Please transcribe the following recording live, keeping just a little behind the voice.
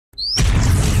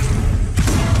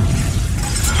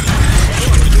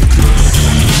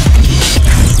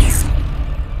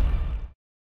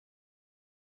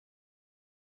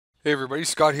Hey everybody,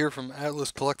 Scott here from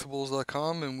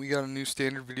AtlasCollectables.com, and we got a new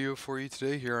standard video for you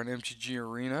today here on MTG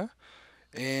Arena.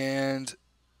 And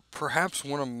perhaps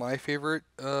one of my favorite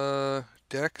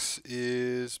decks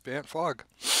is Bant Fog,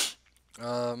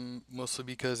 mostly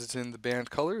because it's in the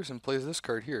banned colors and plays this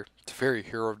card here, Teferi,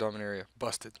 Hero of Dominaria,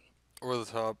 busted, over the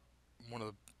top, one of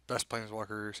the best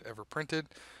planeswalkers ever printed.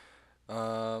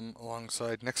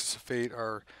 Alongside Nexus of Fate,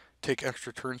 our take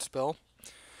extra turn spell.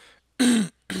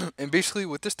 And basically,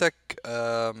 what this deck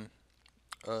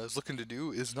is looking to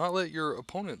do is not let your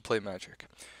opponent play Magic.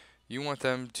 You want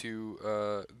them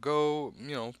to go,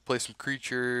 play some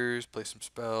creatures, play some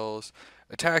spells,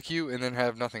 attack you, and then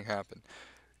have nothing happen.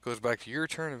 Goes back to your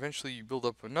turn. Eventually, you build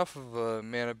up enough of a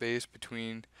mana base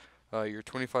between your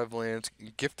 25 lands,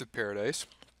 Gift of Paradise,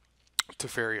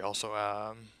 Teferi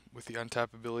also with the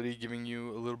untap ability, giving you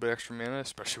a little bit extra mana,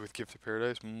 especially with Gift of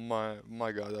Paradise.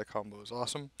 My God, that combo is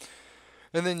awesome.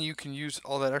 And then you can use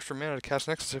all that extra mana to cast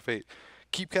Nexus of Fate.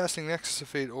 Keep casting Nexus of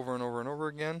Fate over and over and over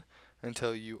again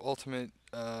until you ultimate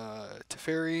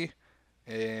Teferi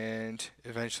and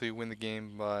eventually win the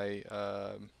game by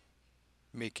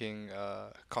making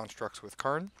constructs with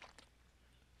Karn.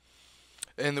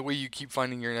 And the way you keep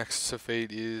finding your Nexus of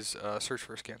Fate is search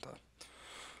for Azcanta.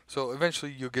 So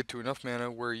eventually you'll get to enough mana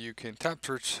where you can tap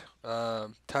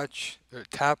Azcanta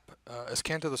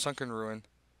the Sunken Ruin,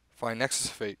 find Nexus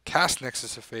of Fate, cast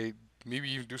Nexus of Fate, maybe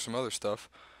even do some other stuff,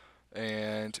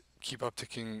 and keep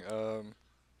upticking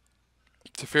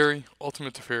Teferi,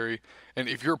 Ultimate Teferi. And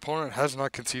if your opponent has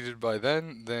not conceded by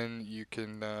then you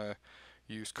can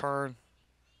use Karn,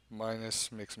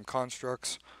 minus, make some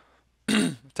constructs,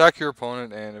 attack your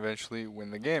opponent, and eventually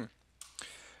win the game.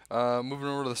 Moving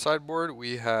over to the sideboard,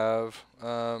 we have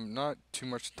not too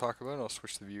much to talk about. I'll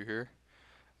switch the view here,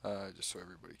 just so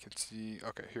everybody can see.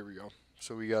 Okay, here we go.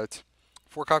 So we got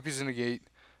 4 copies in the gate.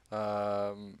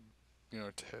 To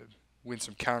win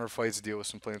some counter fights, deal with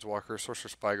some planeswalkers. Sorcerer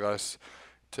Spyglass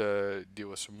to deal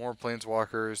with some more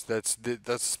planeswalkers. That's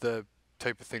the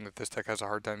type of thing that this deck has a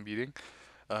hard time beating.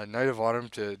 Knight of Autumn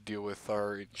to deal with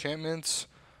our enchantments.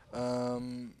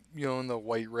 In the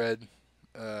white-red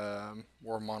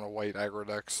or mono-white aggro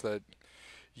decks that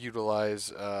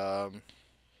utilize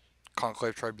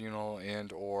Conclave Tribunal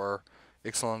and or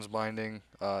Ixalan's Binding.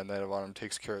 Knight of Autumn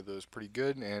takes care of those pretty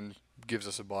good and gives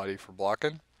us a body for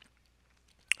blocking.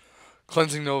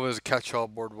 Cleansing Nova is a catch-all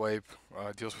board wipe,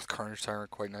 deals with Carnage Tyrant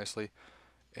quite nicely,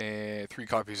 and 3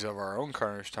 copies of our own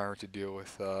Carnage Tyrant to deal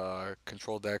with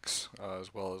control decks,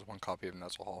 as well as 1 copy of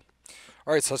Nestle Hall.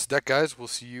 Alright, so that's the deck, guys. We'll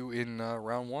see you in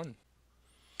round 1.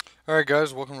 Alright,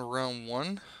 guys, welcome to round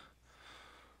 1.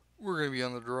 We're going to be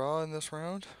on the draw in this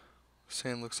round.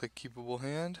 Sand looks like keepable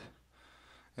hand,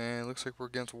 and it looks like we're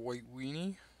against White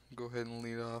Weenie. Go ahead and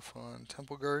lead off on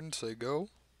Temple Garden, say go.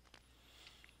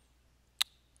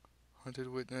 Hunted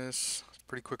Witness,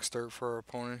 pretty quick start for our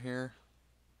opponent here.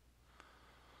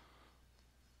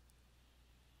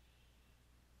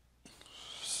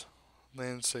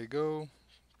 Land, say go.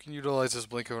 Can utilize this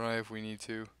blink of an eye if we need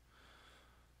to.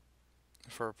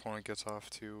 If our opponent gets off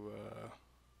to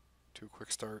a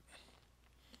quick start.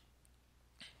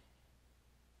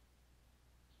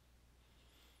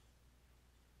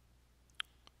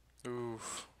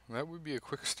 Oof, that would be a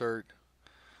quick start. I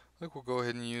think we'll go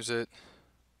ahead and use it.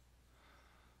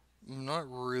 I'm not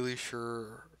really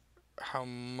sure how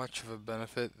much of a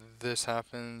benefit this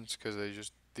happens because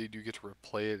they do get to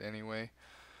replay it anyway.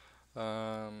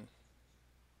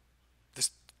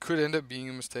 This could end up being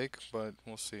a mistake, but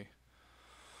we'll see.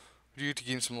 We do get to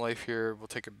gain some life here. We'll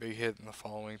take a big hit in the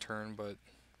following turn, but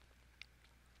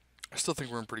I still think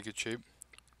we're in pretty good shape.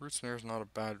 Root Snare is not a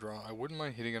bad draw. I wouldn't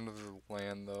mind hitting another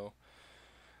land though.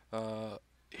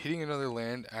 Hitting another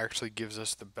land actually gives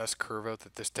us the best curve out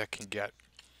that this deck can get,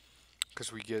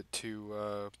 because we get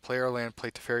to play our land,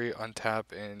 play Teferi,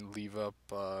 untap, and leave up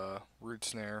Root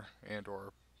Snare and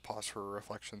or pause for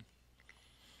Reflection.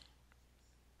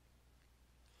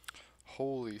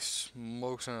 Holy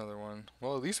smokes, another one.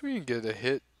 Well, at least we can get a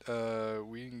hit.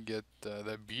 We can get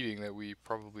that beating that we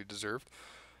probably deserved.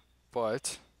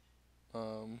 But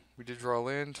we did draw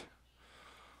land.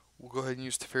 We'll go ahead and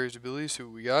use Teferi's ability, see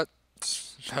what we got.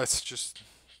 That's just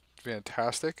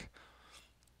fantastic.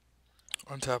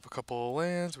 Untap a couple of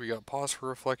lands. We got pause for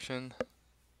Reflection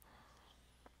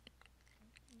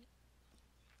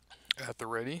at the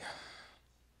ready.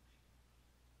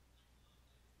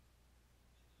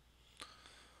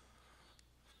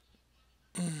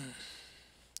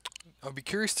 I'll be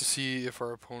curious to see if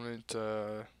our opponent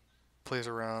plays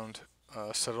around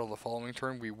Settle the following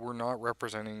turn. We were not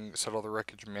representing Settle the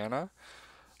Wreckage mana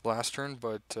last turn,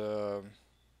 but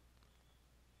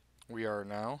we are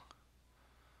now.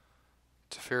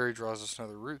 Teferi draws us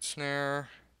another root snare.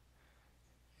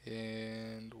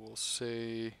 And we'll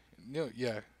say,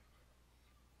 yeah,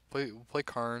 we'll play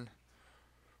Karn.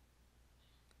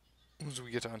 As we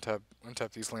get to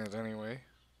untap these lands anyway.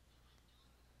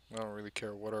 I don't really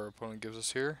care what our opponent gives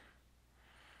us here.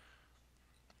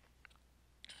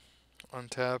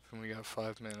 Untap, and we got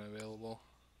 5 mana available.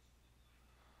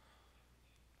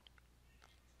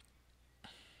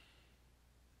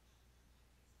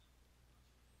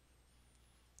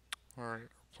 Alright,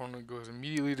 opponent goes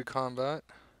immediately to combat.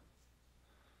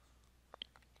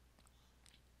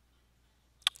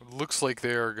 It looks like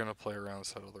they are going to play around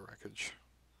Settle the Wreckage.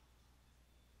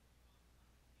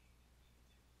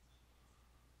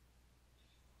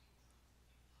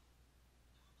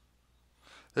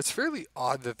 It's fairly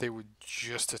odd that they would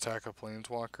just attack a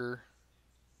Planeswalker.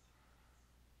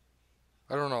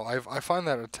 I don't know. I find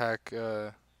that attack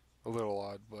a little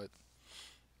odd, but...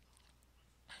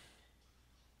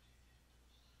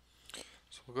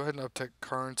 So we'll go ahead and uptake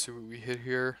Karn, see what we hit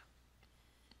here.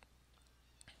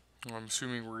 I'm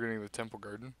assuming we're getting the Temple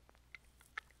Garden.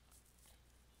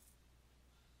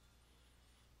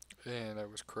 And I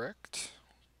was correct.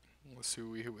 Let's see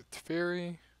what we hit with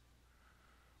Teferi.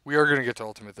 We are going to get to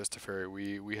ultimate this Teferi.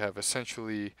 We have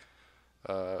essentially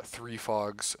 3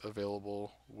 fogs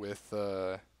available with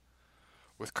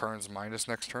Karn's minus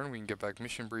next turn. We can get back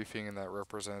mission briefing, and that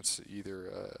represents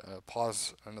either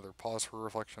another pause for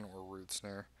reflection, or root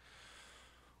snare.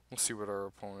 We'll see what our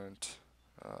opponent,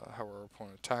 how our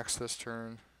opponent attacks this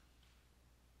turn.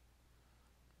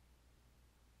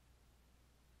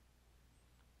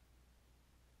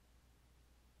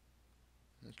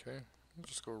 Okay, we'll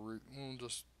just go root. We'll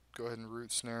just go ahead and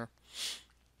root snare.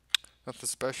 Nothing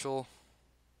special.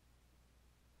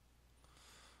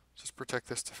 Just protect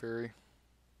this Teferi.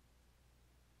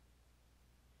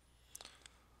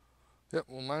 Yep,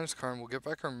 we'll minus Karn. We'll get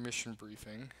back our mission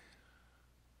briefing.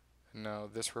 And now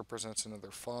this represents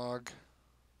another fog.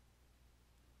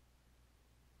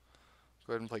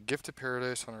 Go ahead and play Gift of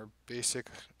Paradise on our basic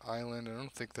island. I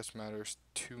don't think this matters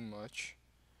too much.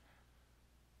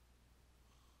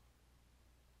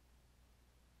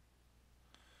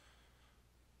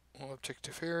 We'll uptick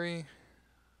Teferi.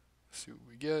 See what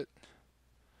we get.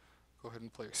 Go ahead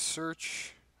and play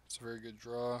Search. It's a very good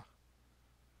draw.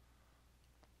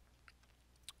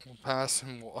 We'll pass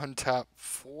and we'll untap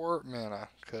 4 mana,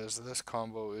 because this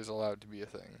combo is allowed to be a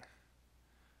thing.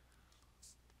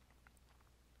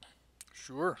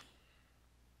 Sure.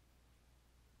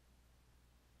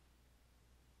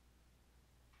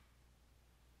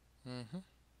 I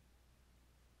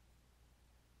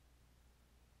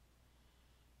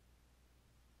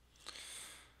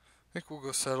think we'll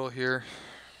go settle here.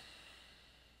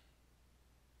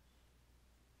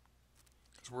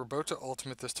 Because we're about to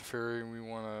ultimate this Teferi, and we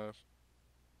want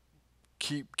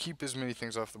to keep as many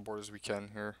things off the board as we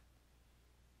can here.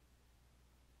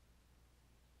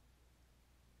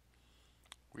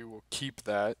 We will keep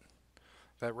that.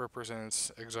 That represents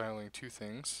exiling 2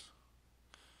 things.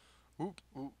 Oop,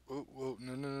 oop, oop, oop,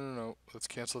 no. Let's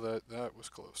cancel that. That was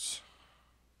close.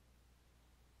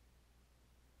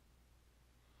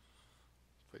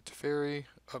 Play Teferi,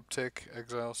 uptick,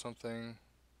 exile something.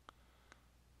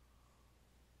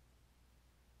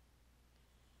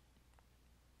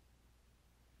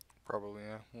 Probably,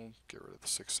 yeah. We'll get rid of the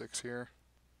 6/6 here.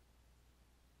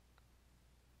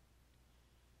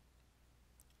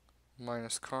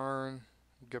 Minus Karn.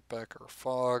 Get back our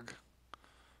fog.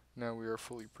 Now we are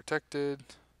fully protected.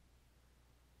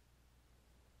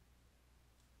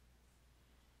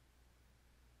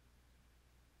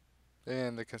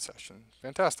 And the concession.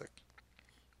 Fantastic.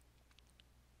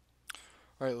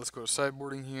 Alright, let's go to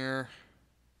sideboarding here.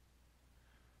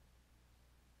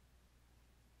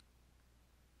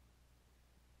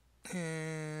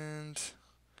 And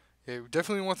yeah, we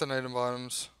definitely want the Knight in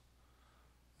Bottoms.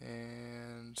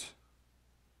 And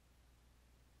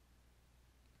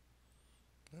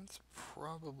that's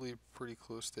probably pretty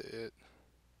close to it.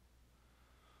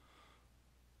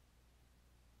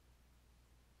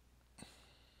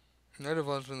 Knight of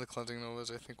Bottoms and the Cleansing Novas,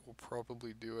 I think we'll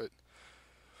probably do it.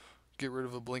 Get rid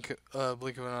of a blink of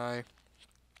an eye,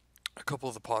 a couple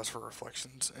of the pause for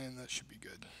reflections, and that should be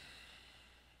good.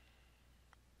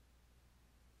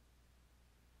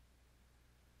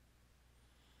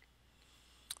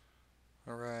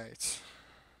 Alright.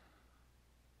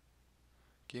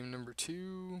 Game number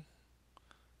 2.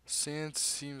 Sand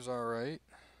seems alright.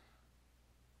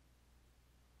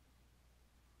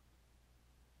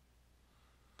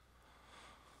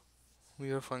 We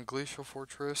have on Glacial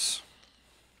Fortress.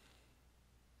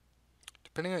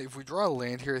 Depending on if we draw a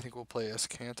land here, I think we'll play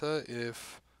Escanta.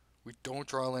 If We don't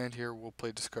draw land here, we'll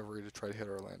play Discovery to try to hit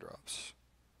our land drops.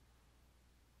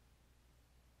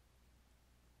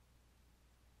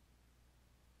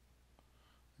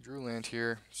 Drew land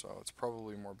here, so it's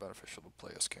probably more beneficial to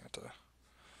play Ascanta.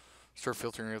 Start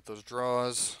filtering out those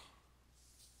draws.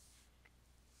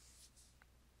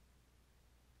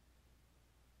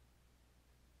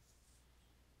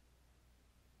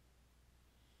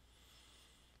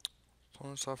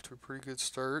 Opponent's off to a pretty good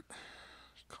start.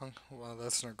 Wow,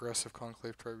 that's an aggressive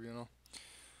Conclave Tribunal.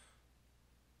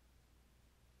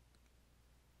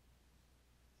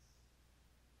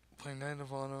 Play Knight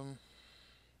of Autumn.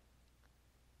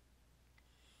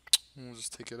 We'll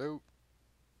just take it out.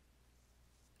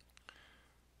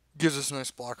 Gives us a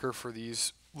nice blocker for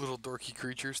these little dorky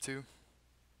creatures too.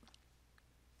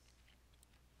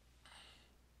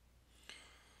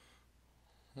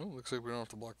 Well, looks like we don't have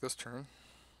to block this turn.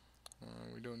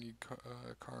 We don't need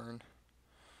Karn.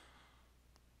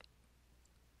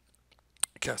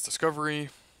 Cast Discovery.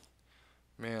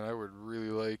 Man, I would really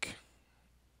like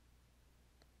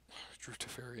Drew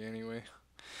Teferi anyway.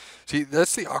 See,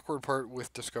 that's the awkward part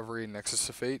with Discovery and Nexus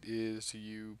of Fate is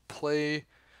you play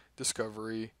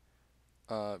Discovery,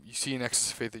 you see an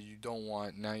Nexus of Fate that you don't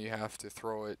want, now you have to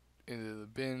throw it into the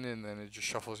bin and then it just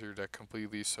shuffles your deck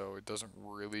completely, so it doesn't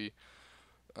really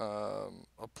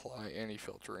apply any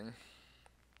filtering.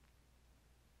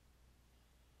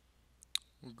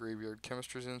 Graveyard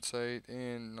Chemistry's Insight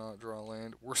and not draw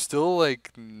land. We're still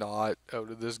like not out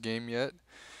of this game yet,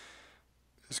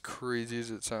 as crazy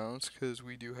as it sounds, because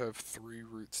we do have 3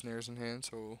 Root Snares in hand,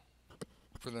 so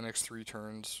for the next 3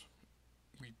 turns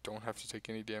we don't have to take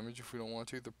any damage if we don't want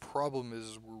to. The problem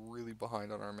is we're really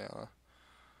behind on our mana.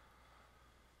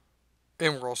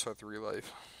 And we're also at 3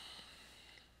 life.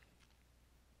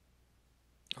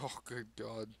 Oh good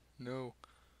god, no.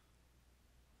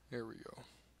 There we go.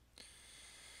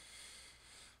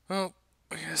 Well,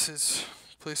 I guess it's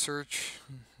play search,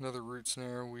 another Root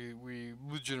Snare. We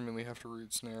legitimately have to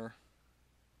Root Snare.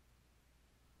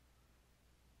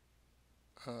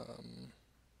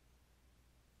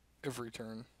 Every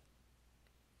turn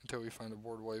until we find a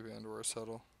board wipe and or a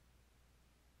settle.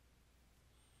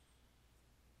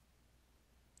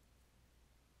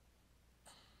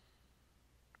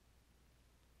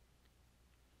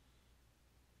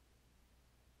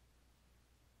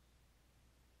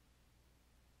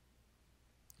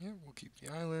 Yeah, we'll keep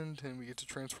the island, and we get to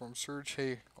transform Surge.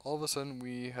 Hey, all of a sudden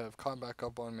we have caught back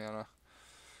up on mana.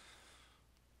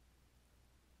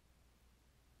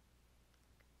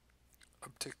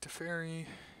 Uptick to Teferi.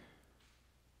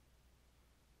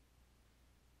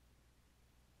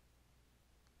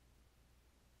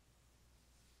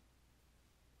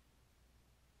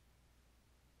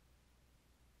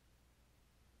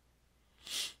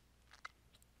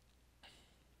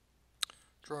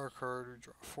 Draw a card, we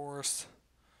draw a forest.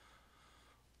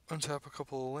 Untap a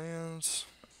couple of lands.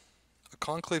 A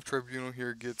Conclave Tribunal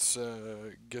here gets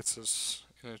us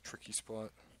in a tricky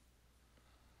spot.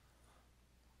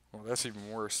 Well, that's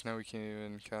even worse. Now we can't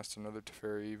even cast another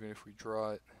Teferi even if we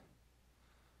draw it.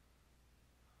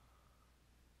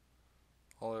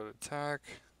 All out attack.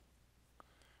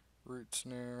 Root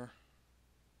Snare.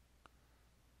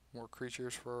 More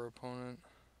creatures for our opponent.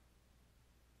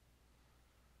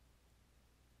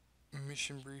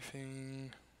 Mission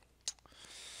briefing.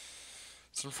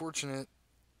 It's unfortunate,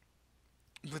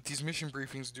 but these mission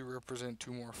briefings do represent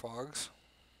 2 more fogs.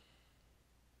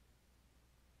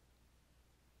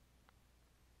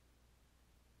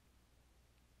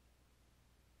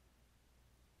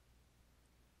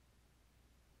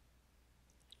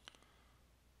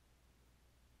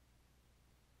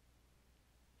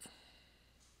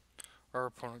 Our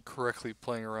opponent correctly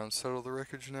playing around Settle the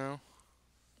Wreckage now.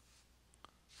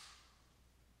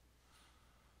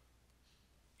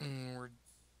 And we're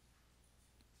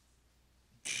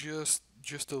just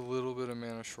a little bit of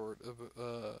mana short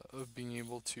of being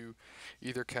able to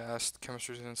either cast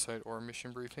Chemistry's Insight or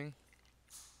Mission Briefing.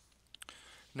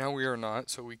 Now we are not,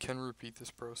 so we can repeat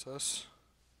this process.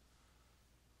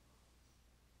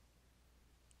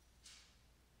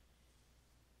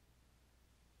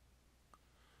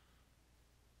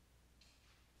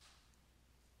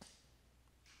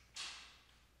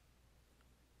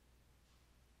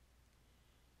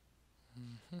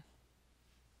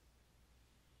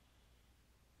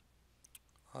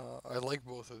 I like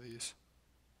both of these.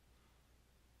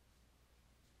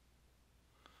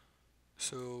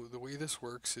 So the way this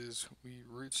works is we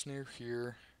Root Snare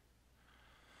here,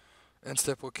 and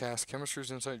step will cast Chemistry's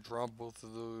Insight, draw both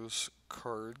of those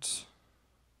cards.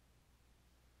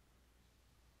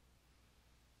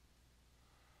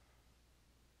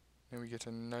 Then we get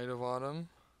to Knight of Autumn.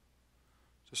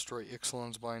 destroy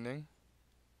Ixalan's Binding,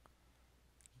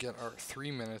 get our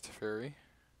 3-mana Teferi.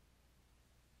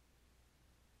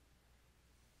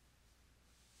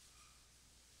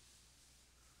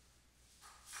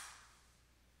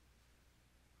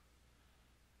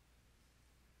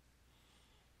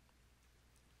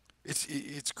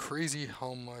 It's crazy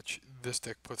how much this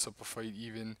deck puts up a fight,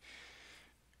 even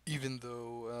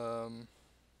though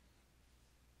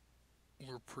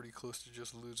we're pretty close to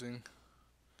just losing.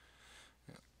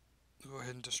 Yeah. Go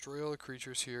ahead and destroy all the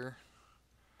creatures here.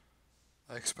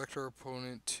 I expect our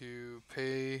opponent to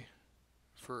pay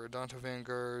for Adanta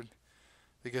Vanguard.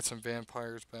 They get some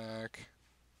vampires back.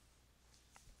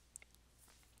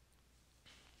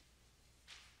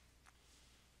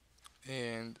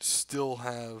 And still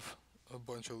have a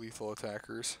bunch of lethal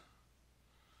attackers.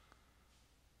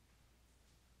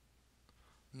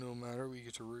 No matter, we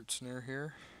get to Root Snare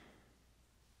here.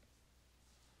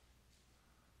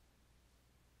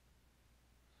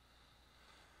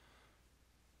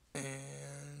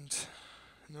 And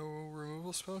no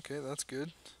removal spell. Okay, that's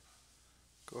good.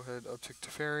 Go ahead, uptick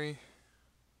Teferi.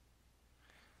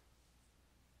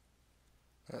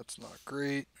 That's not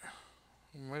great.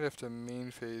 We might have to main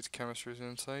phase Chemistry's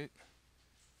Insight.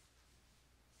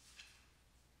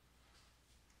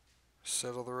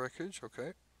 Settle the wreckage,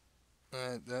 okay.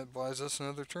 That buys us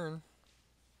another turn.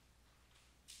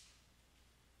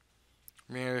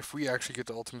 Man, if we actually get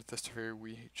to ultimate this Teferi,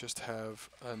 we just have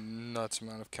a nuts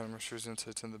amount of Chemistry's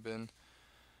Insights in the bin.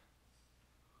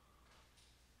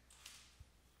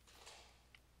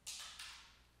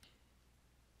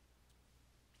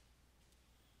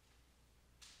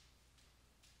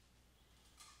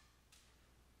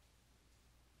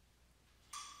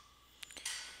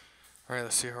 Alright,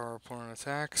 let's see how our opponent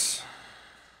attacks.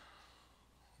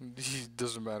 It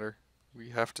doesn't matter. We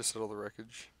have to settle the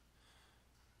wreckage.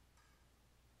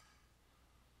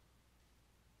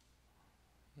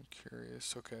 I'm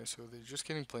curious. Okay, so they're just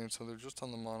getting plain, so they're just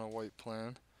on the mono white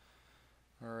plan.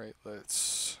 Alright,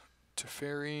 let's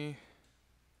Teferi.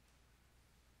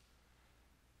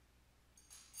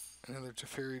 Another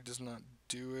Teferi does not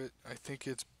do it. I think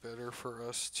it's better for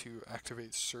us to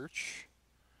activate Search.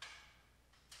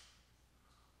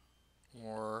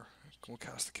 Or we'll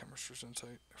cast the Chemistry's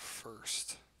Insight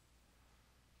first.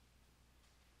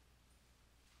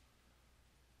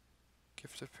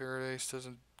 Gift of Paradise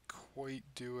doesn't quite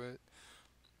do it.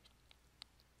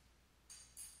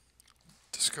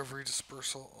 Discovery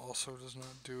Dispersal also does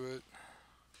not do it.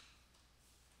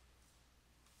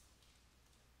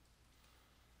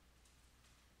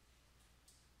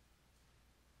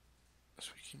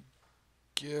 So we can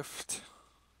gift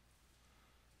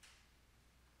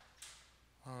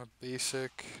on a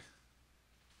basic.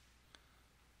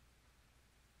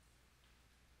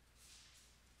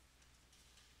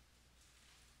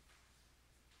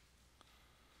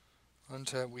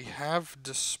 Untap. We have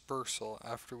Dispersal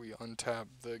after we untap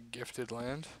the gifted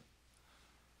land.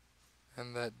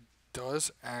 And that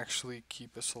does actually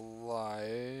keep us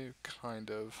alive, kind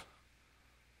of.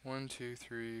 1, 2,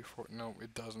 3, 4. No,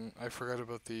 it doesn't. I forgot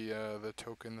about the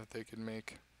token that they could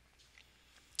make.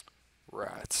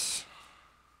 Rats.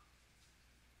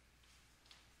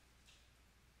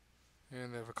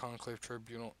 And they have a Conclave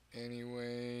Tribunal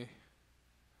anyway.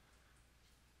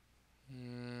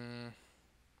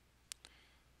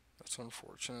 That's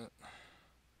unfortunate.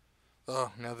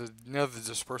 Oh, now the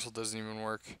Dispersal doesn't even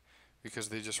work because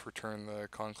they just return the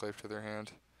Conclave to their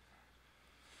hand.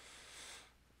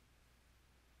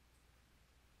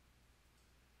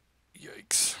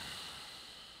 Yikes.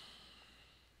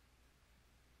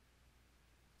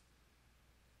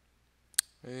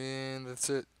 And that's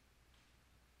it.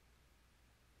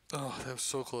 Oh, that was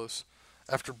so close.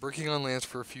 After breaking on lands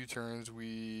for a few turns,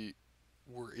 we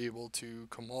were able to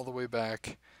come all the way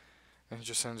back and it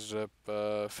just ended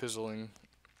up fizzling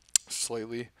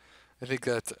slightly.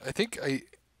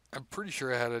 I'm pretty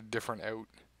sure I had a different out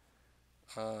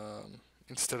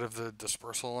instead of the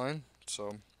Dispersal line,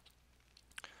 so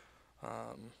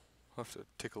I'll have to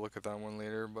take a look at that one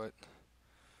later, but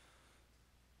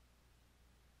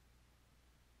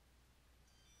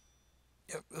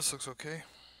yep, this looks okay.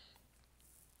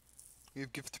 We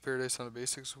have Gift of Paradise on a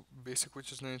basic,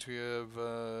 which is nice. We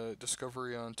have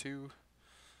Discovery on 2.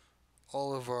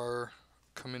 All of our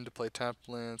come into play tapped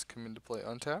lands come into play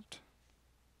untapped.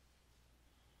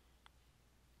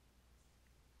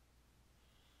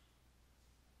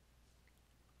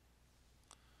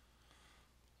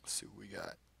 Let's see what we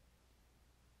got.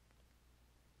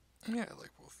 Yeah, I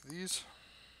like both of these.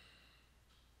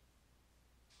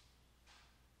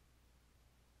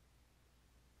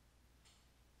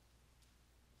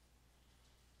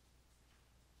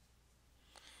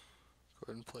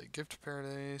 ahead and play Gift of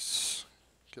Paradise.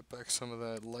 Get back some of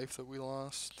that life that we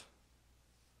lost.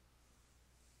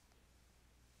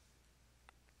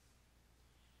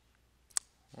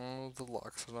 Oh, the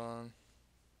Loxodon.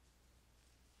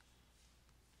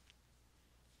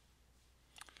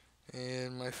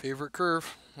 And my favorite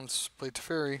curve. Let's play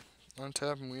Teferi.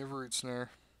 Untap and we have Root Snare.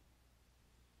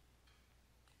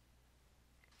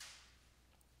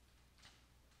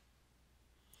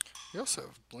 We also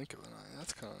have Blink of an Eye.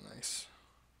 That's kind of nice.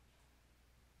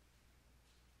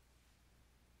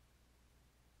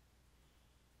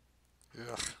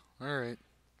 Ugh. Alright.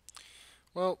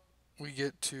 Well, we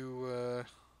get to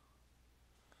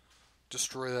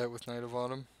destroy that with Night of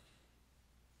Autumn.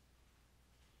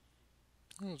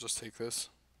 We'll just take this.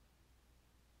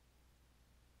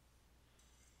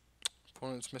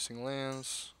 Opponent's missing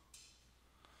lands.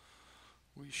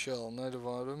 We shall Night of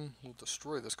Autumn. We'll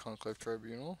destroy this Conclave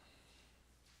Tribunal.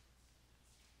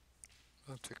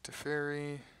 Uptick to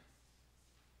Teferi.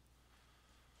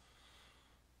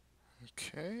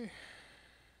 Okay.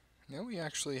 Now we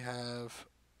actually have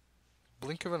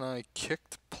Blink of an Eye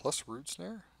kicked plus Root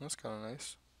Snare. That's kind of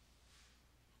nice.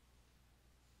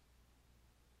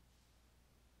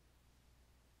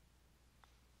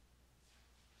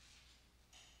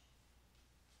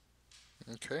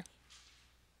 Okay.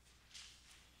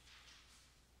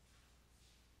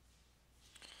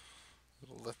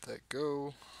 We'll let that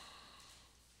go.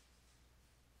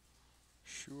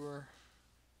 Sure.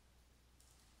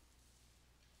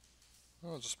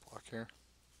 I'll just block here.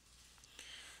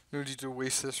 No need to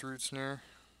waste this Root Snare.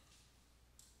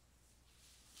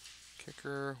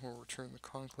 Kicker, we'll return the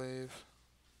Conclave.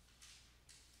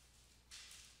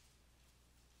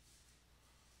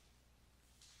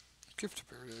 Gift of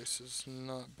Paradise is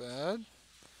not bad.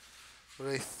 But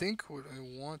I think what I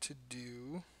want to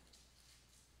do...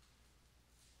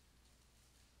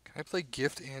 Can I play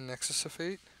Gift and Nexus of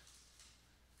Fate?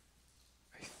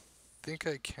 I think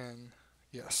I can.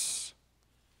 Yes.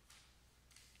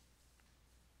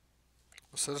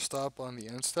 We'll set a stop on the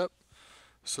end step.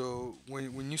 So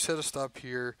when you set a stop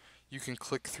here, you can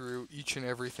click through each and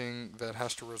everything that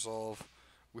has to resolve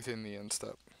within the end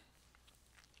step.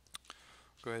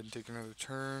 Go ahead and take another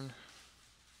turn.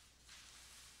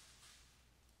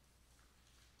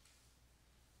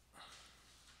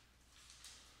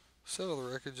 Settle the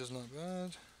Wreckage is not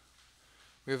bad.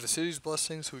 We have the City's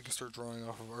Blessing, so we can start drawing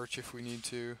off of Arch if we need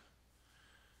to.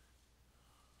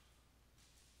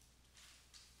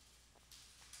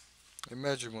 I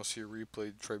imagine we'll see a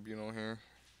replayed Tribunal here.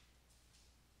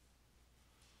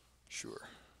 Sure.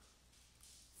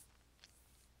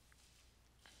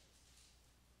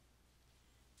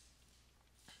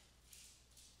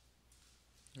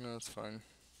 No, that's fine.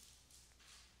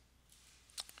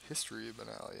 History of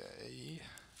Benalia.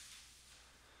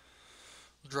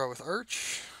 Draw with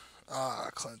Arch. Ah,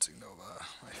 Cleansing Nova,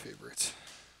 my favorite.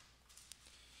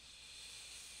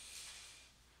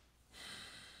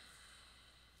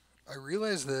 I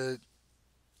realize that,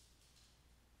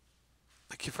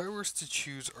 like, if I was to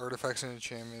choose artifacts and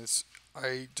enchantments,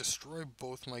 I destroy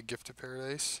both my Gift of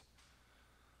Paradise.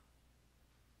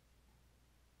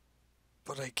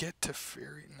 But I get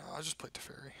Teferi. No, I'll just play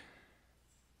Teferi.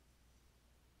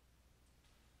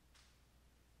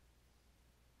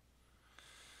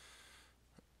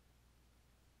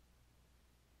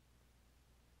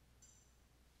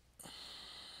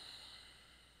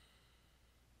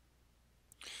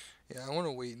 Yeah, I want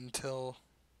to wait until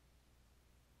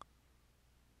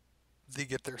they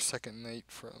get their second night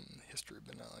from History of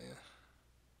Benalia.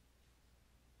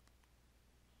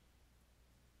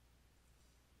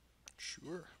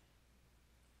 Sure.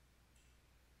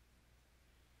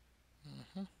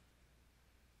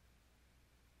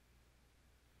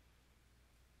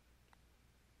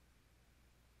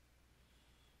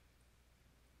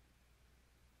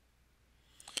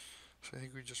 So I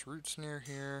think we just Root Snare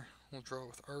here. We'll draw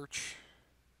with Arch.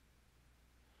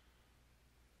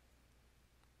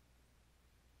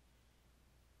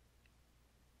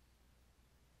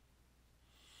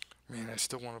 Man, I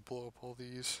still want to blow up all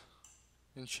these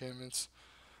enchantments.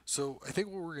 So I think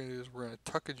what we're going to do is we're going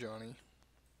to tuck a Johnny.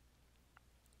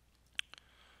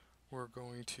 We're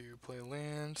going to play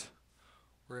land.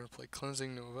 We're going to play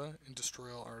Cleansing Nova and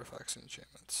destroy all artifacts and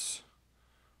enchantments.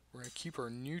 We're going to keep our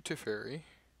new Teferi.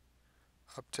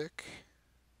 Uptick.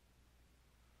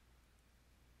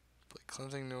 Play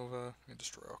Cleansing Nova and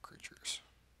destroy all creatures.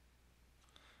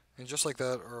 And just like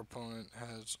that, our opponent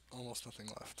has almost nothing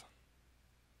left.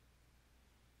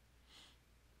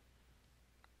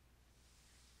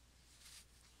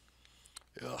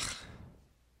 Ugh.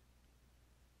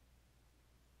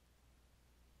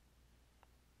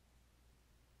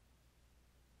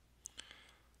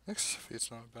 Nexus of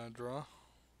Fate's not a bad draw.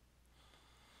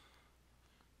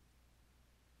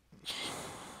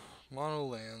 Mono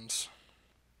lands.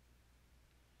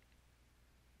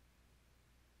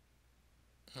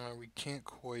 We can't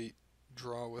quite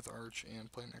draw with Arch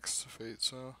and play Nexus of Fate,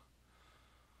 so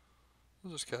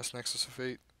we'll just cast Nexus of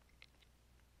Fate.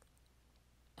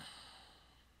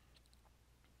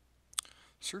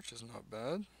 Search is not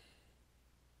bad.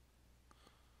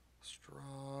 Let's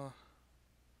draw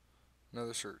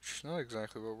another search. Not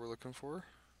exactly what we're looking for.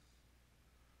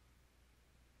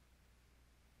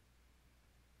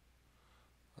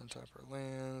 Untap our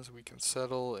lands. We can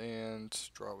settle and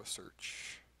draw with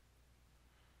search.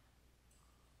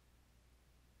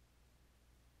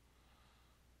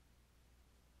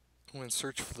 When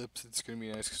search flips, it's going to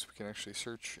be nice because we can actually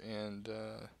search and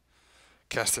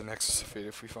cast a Nexus of Fate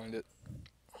if we find it.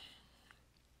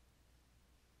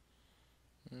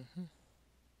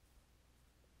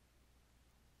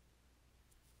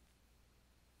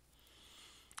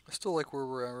 I still like where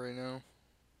we're at right now.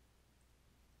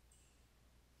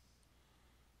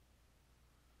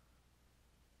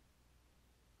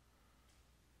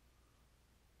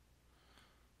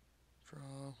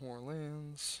 Draw more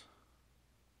lands.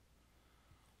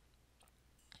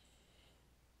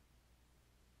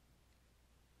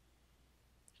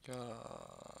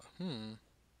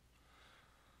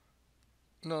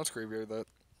 No, let's graveyard that.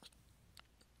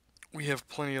 We have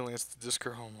plenty of lands to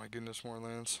discard. Oh my goodness, more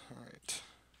lands. Alright.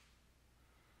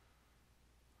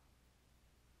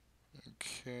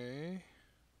 Okay.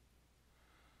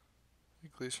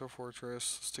 Glacial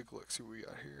Fortress. Let's take a look, see what we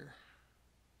got here.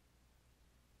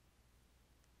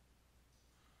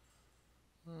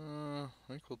 I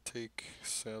think we'll take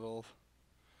Settle.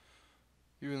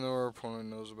 Even though our opponent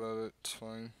knows about it, it's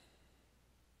fine.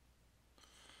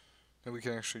 And we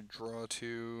can actually draw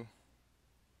to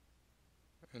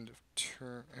end of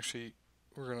turn. Actually,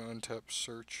 we're going to untap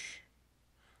Search.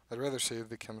 I'd rather save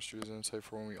the Chemistry's Insight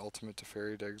for when we ultimate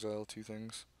Teferi to exile two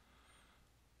things.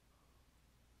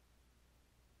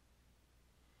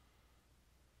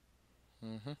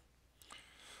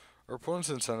 Our opponent's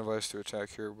incentivized to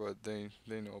attack here, but they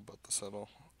know about the Settle.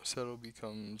 Settle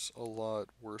becomes a lot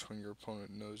worse when your opponent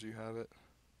knows you have it.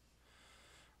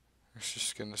 It's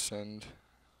just going to send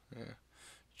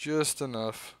just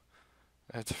enough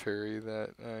at Teferi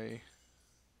that I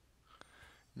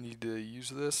need to use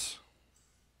this.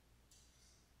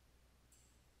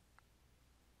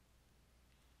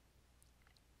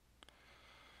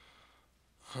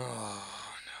 Oh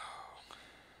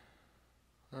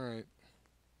no. Alright.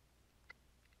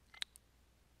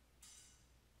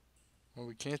 Well,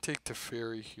 we can't take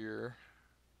Teferi here.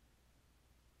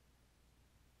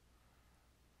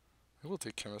 I will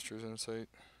take Chemistry's Insight.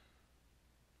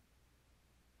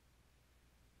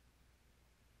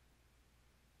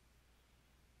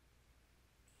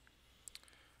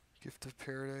 Gift of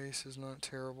Paradise is not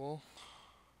terrible.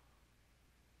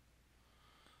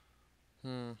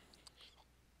 Alright.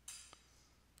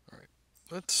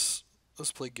 Let's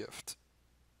play Gift.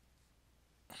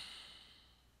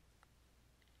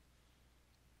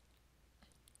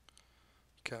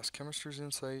 Cast Chemistry's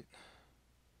Insight.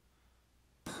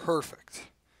 Perfect.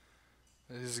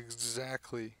 That is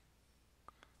exactly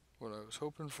what I was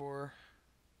hoping for.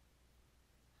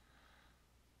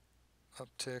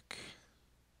 Uptick.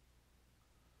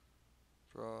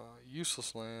 Draw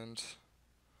useless land.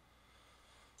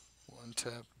 One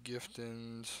tap, gift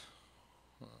and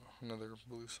another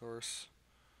blue source.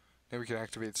 Then we can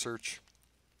activate search.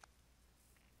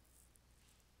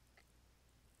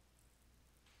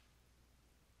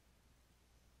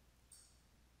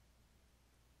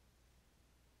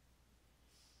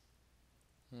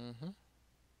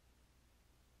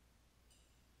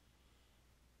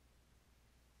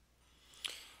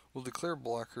 We'll declare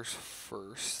blockers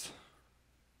first.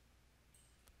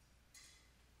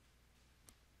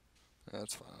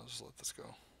 That's fine, I'll just let this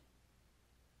go.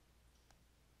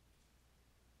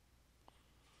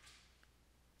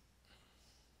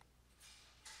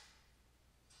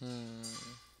 Take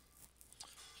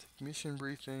mission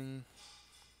briefing.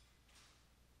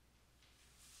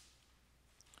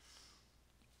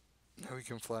 Now we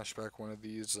can flashback one of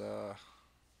these.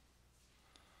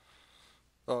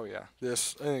 Oh yeah, I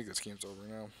think this game's over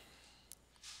now.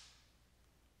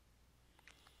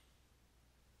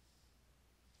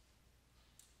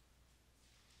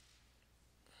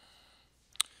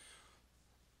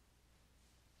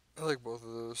 I like both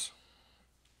of those.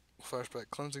 Flashback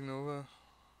Cleansing Nova.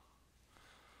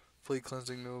 Fleet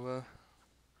Cleansing Nova.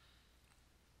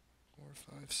 4,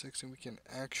 5, 6, and we can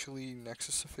actually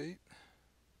Nexus of Fate.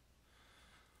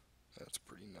 That's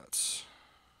pretty nuts.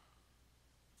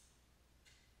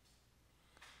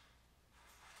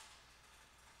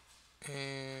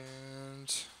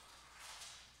 And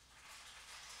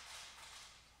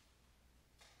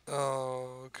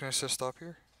oh, can I set stop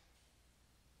here?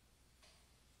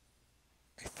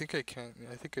 I think I can.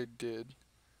 I think I did.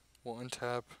 We'll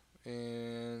untap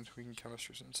and we can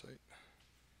Chemistry's Insight.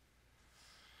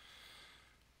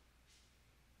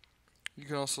 You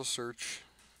can also search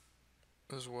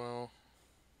as well.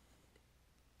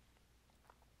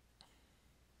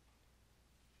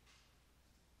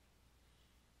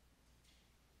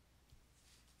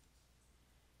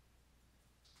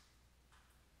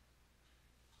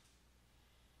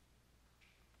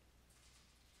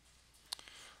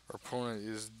 Our opponent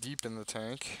is deep in the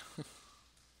tank.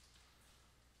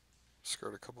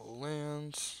 Discard a couple of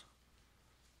lands.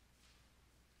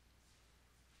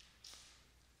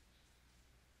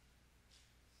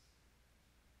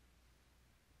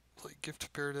 Play Gift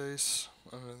of Paradise.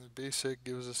 Another basic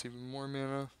gives us even more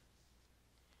mana.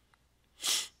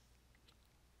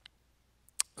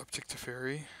 Uptick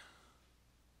Teferi.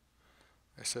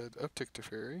 I said uptick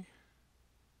Teferi.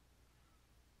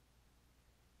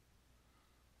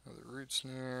 Another Root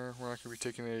Snare. We're not going to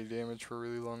be taking any damage for a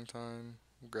really long time.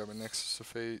 We'll grab a Nexus of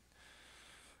Fate.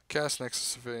 Cast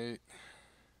Nexus of Fate.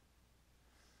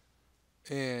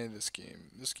 And this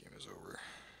game is over.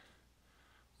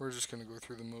 We're just going to go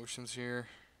through the motions here.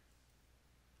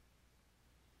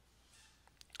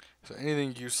 So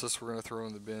anything useless we're going to throw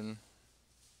in the bin.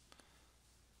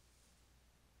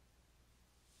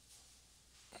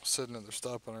 We'll set another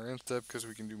stop on our end step because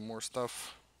we can do more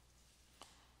stuff.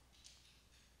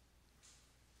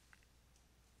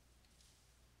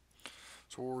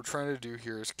 So what we're trying to do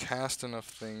here is cast enough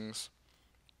things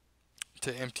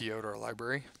to empty out our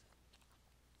library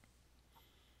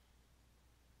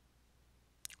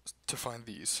to find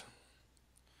these.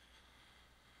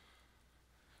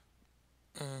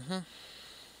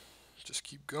 Just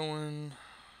keep going.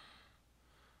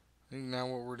 I think now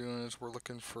what we're doing is we're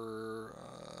looking for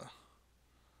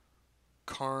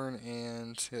Karn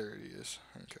and there it is.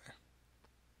 Okay.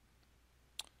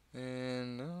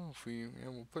 And no, if we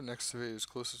we'll put next to it as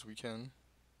close as we can.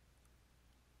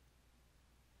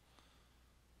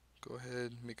 Go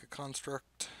ahead, make a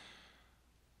construct.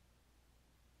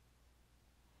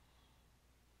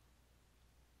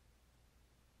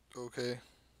 Okay.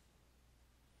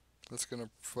 That's gonna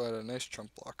provide a nice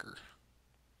chump blocker.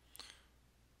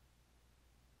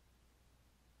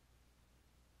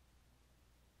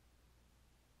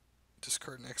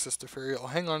 Discard an Nexus Teferi. I'll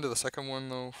hang on to the second one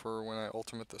though for when I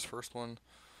ultimate this first one.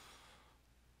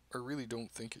 I really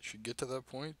don't think it should get to that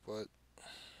point, but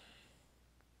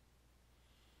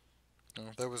no,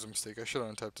 that was a mistake. I should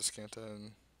have untapped Descanta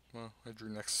and well, I drew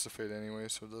Nexus of Fate anyway,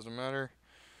 so it doesn't matter.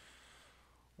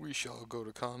 We shall go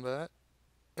to combat.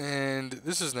 And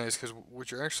this is nice because what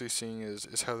you're actually seeing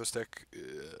is how this deck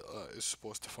is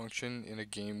supposed to function in a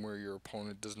game where your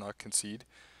opponent does not concede.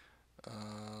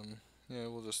 Yeah,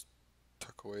 we'll just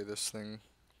tuck away this thing.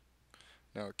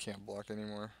 Now it can't block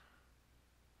anymore.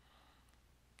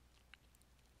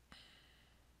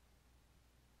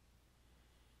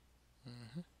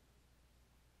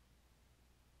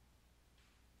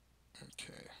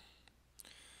 Okay.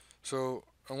 So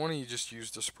I want to just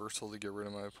use Dispersal to get rid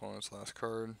of my opponent's last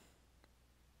card.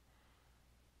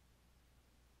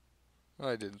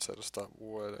 I didn't set a stop,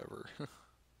 whatever.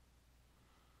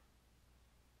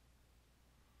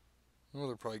 Well,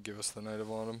 they'll probably give us the Knight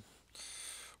of Autumn,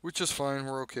 which is fine,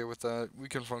 we're okay with that. We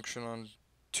can function on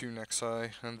 2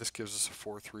 Nexi, and this gives us a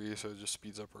 4-3, so it just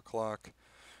speeds up our clock.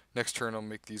 Next turn I'll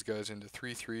make these guys into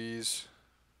 3/3s.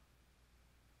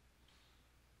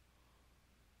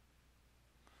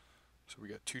 So we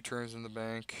got 2 turns in the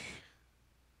bank.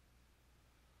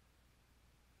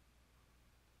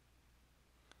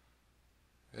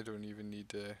 I don't even need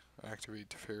to activate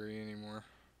Teferi anymore.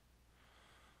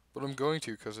 But I'm going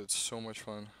to because it's so much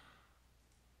fun.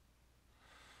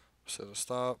 Set a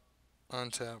stop,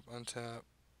 untap, untap,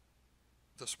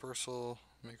 Dispersal,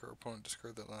 make our opponent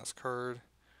discard that last card.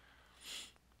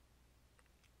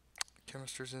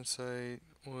 Chemistry's Insight,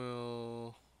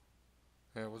 we'll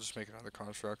just make another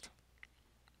construct.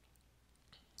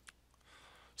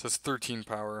 So it's 13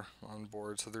 power on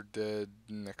board, so they're dead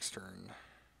next turn.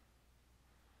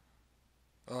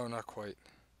 Oh, not quite.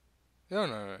 No,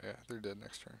 yeah, they're dead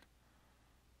next turn.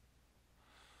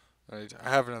 I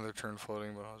have another turn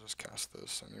floating, but I'll just cast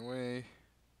this anyway.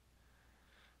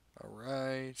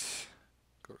 Alright.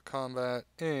 Go to combat,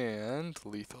 and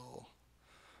lethal.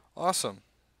 Awesome.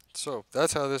 So,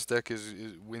 that's how this deck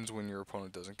wins when your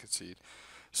opponent doesn't concede.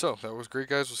 So, that was great,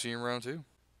 guys. We'll see you in round 2.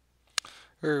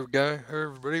 Hey,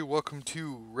 everybody. Welcome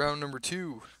to round number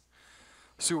 2.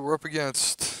 See what we're up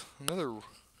against. Another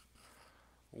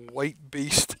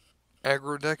white-based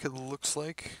aggro deck, it looks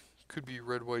like. Could be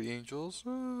red-white angels.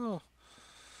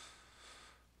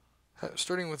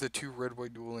 Starting with the 2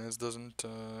 red-white dual lands doesn't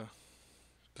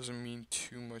mean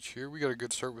too much here. We got a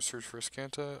good start with Search for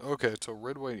Escanta. Okay, so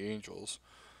red-white angels.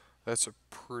 That's a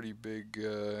pretty big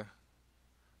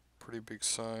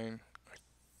sign.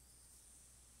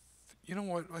 You know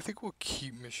what? I think we'll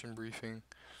keep Mission Briefing.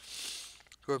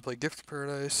 Go ahead and play Gift of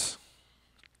Paradise.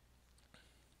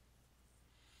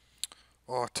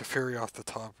 Oh, Teferi off the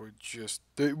top would just...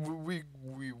 we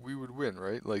would win,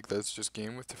 right? Like, that's just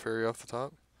game with Teferi off the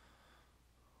top?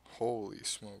 Holy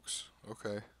smokes.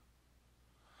 Okay.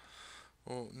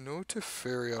 Well, no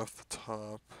Teferi off the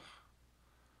top.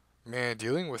 Man,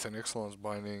 dealing with an Ixalan's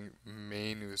Binding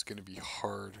main is going to be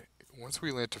hard. Once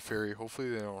we land Teferi, hopefully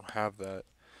they don't have that.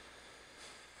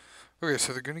 Okay,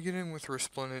 so they're going to get in with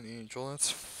Resplendent Angel. That's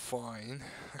fine.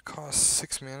 That costs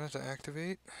 6 mana to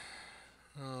activate.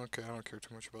 Okay, I don't care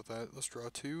too much about that. Let's draw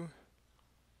 2.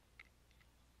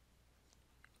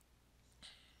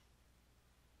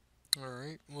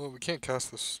 Alright, well, we can't cast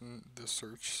this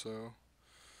search, so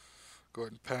go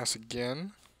ahead and pass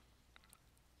again.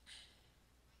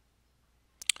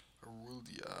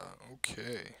 Arulia,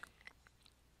 okay.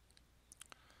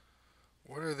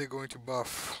 What are they going to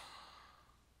buff?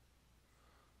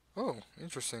 Oh,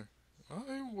 interesting.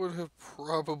 I would have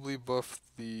probably buffed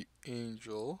the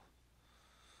Angel.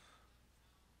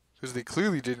 Because they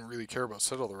clearly didn't really care about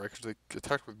Settle the right, because they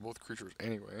attacked with both creatures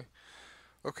anyway.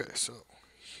 Okay, so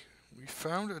we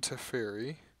found a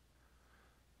Teferi,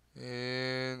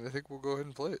 and I think we'll go ahead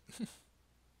and play it.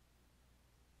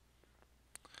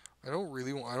 I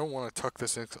don't want to tuck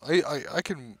this in. I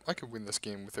can win this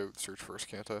game without Search First,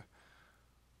 can't I?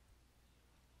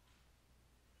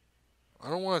 I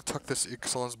don't want to tuck this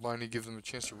Ixalan's Binding, give them a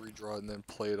chance to redraw it, and then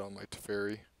play it on my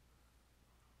Teferi.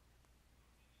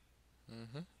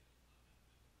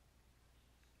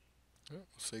 Yeah,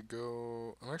 say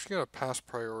go. I'm actually gonna pass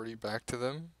priority back to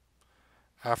them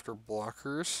after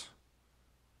blockers.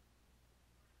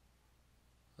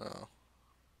 Oh.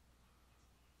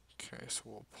 Okay, so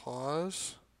we'll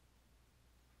pause.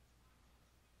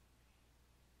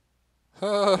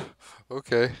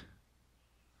 Okay.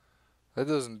 That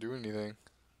doesn't do anything.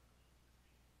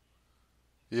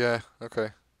 Yeah, okay.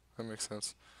 That makes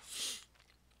sense.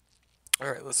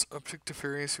 Alright, let's uptick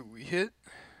Teferi and see what we hit.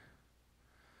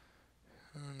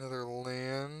 Another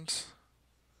land.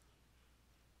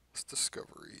 It's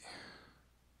Discovery.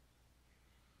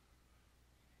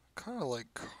 Kinda like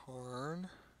Karn.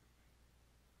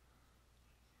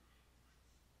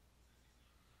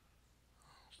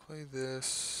 Play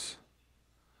this.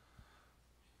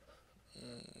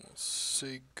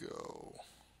 Say go.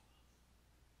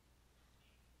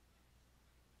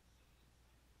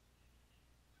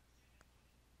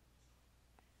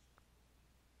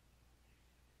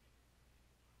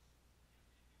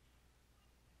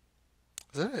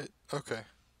 Is that it? Okay.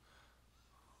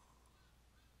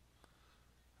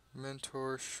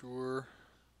 Mentor, sure.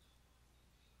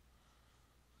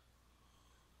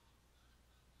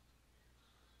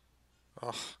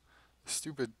 Ugh,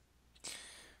 stupid.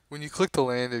 When you click the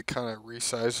land, it kind of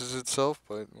resizes itself,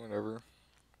 but whatever.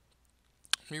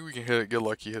 Maybe we can hit it, get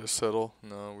lucky, hit a settle.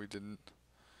 No, we didn't.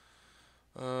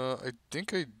 I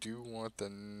think I do want the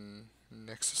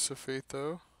Nexus of Fate,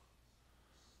 though.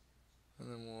 And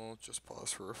then we'll just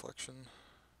pause for reflection.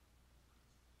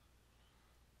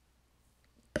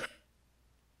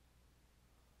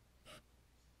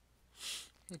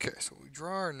 Okay, so we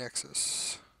draw our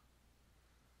Nexus.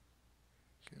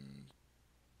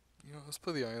 Let's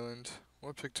play the island.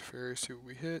 We'll pick Teferi, see what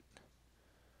we hit.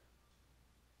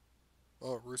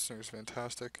 Oh, Root Snare is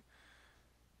fantastic.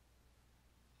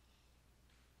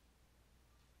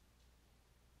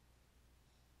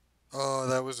 Oh,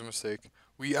 that was a mistake.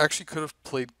 We actually could have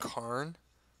played Karn.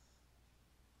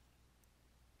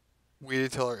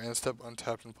 Waited till our end step,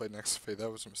 untapped, and played Nexus of Fate.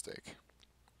 That was a mistake.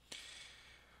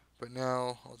 But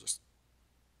now, I'll just...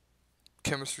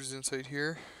 Chemistry's Insight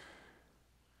here.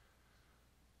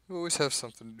 We always have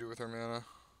something to do with our mana.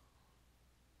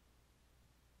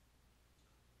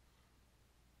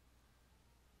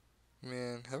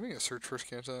 Man, having a Search for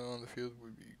Scanta on the field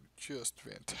would be just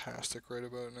fantastic right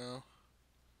about now.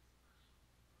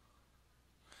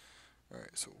 Alright,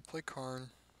 so we'll play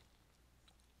Karn.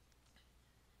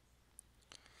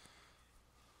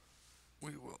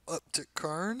 We will uptick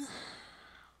Karn.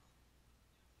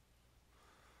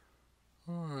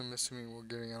 Oh, I'm assuming we're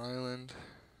getting an island.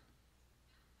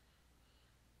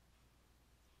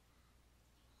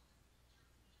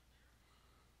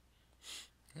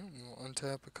 Yeah, we'll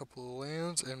untap a couple of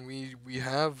lands, and we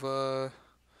have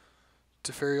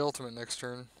Teferi Ultimate next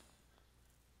turn.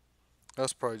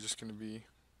 That's probably just going to be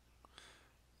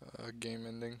game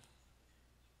ending.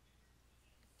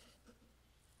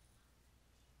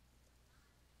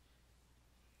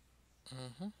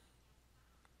 Mm-hmm.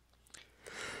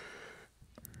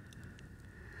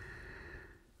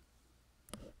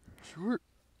 Sure.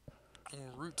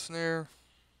 Root Snare.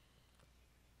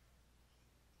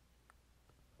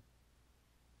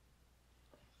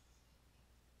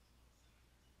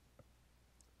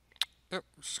 Yep,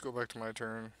 just go back to my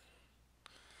turn.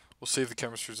 We'll save the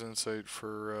Chemistry's Insight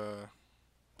for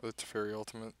the Teferi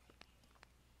Ultimate.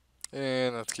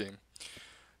 And that's game.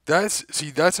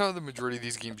 That's how the majority of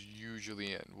these games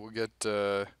usually end. We'll get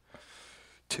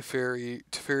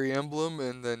Teferi Emblem,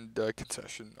 and then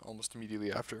Concession almost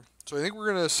immediately after. So I think we're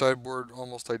gonna sideboard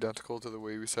almost identical to the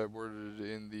way we sideboarded it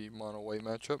in the mono white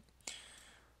matchup.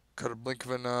 Cut a blink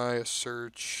of an eye, a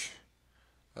search,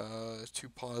 2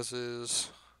 pauses,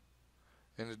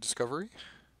 and a discovery.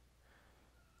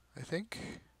 I think.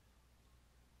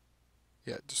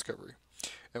 Yeah, discovery.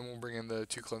 And we'll bring in the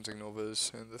 2 cleansing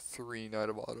novas and the 3 Knight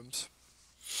of Autumns.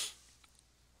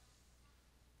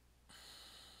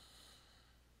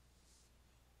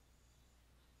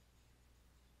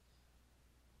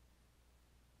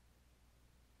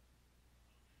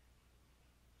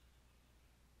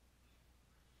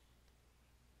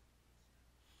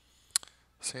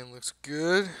 Sand looks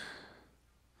good.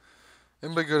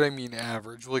 And by good I mean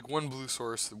average. Like one blue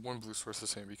source the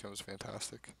same becomes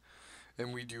fantastic.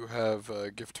 And we do have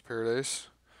Gift to Paradise.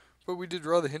 But we did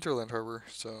draw the Hinterland Harbor,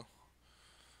 so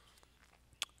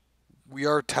we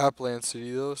are tap land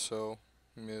city though, so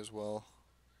we may as well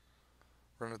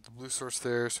run out the blue source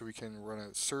there so we can run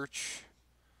out search.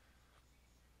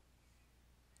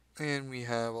 And we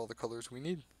have all the colors we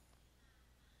need.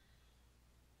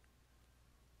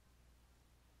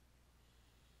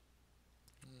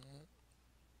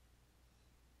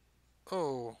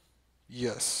 Oh,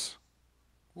 yes.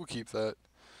 We'll keep that.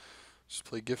 Just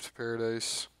play Gift to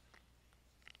Paradise.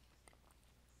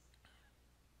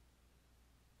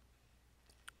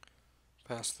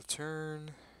 Pass the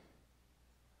turn.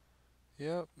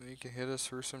 Yep, they can hit us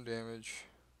for some damage.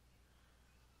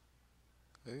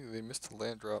 I think they missed the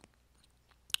land drop.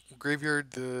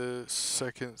 Graveyard the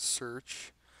second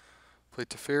search. Play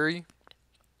Teferi.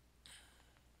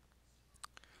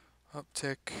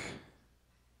 Uptick.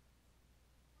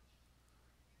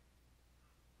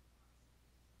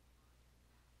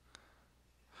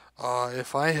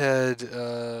 If I had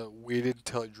waited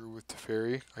until I drew with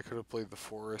Teferi, I could have played the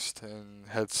Forest and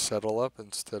had Settle Up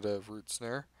instead of Root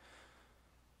Snare.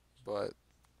 But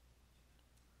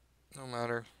no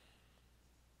matter.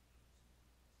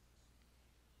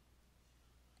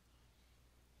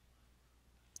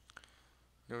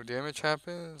 No damage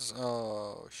happens?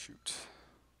 Oh, shoot.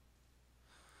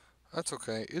 That's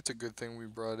okay. It's a good thing we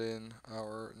brought in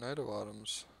our Knight of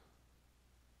Autumns.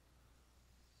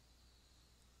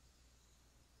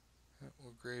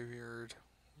 We'll graveyard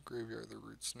the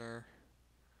Root Snare.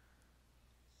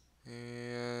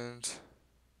 And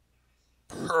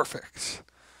perfect.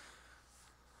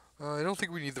 I don't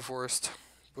think we need the Forest,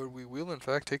 but we will in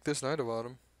fact take this Knight of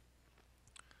Autumn.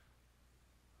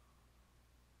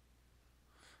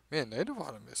 Man, Knight of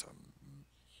Autumn is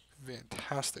a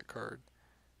fantastic card.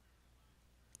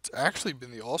 It's actually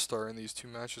been the all-star in these 2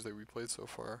 matches that we played so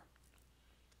far.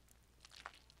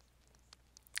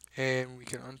 And we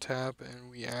can untap,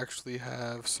 and we actually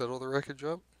have Settle the Wreckage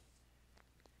up.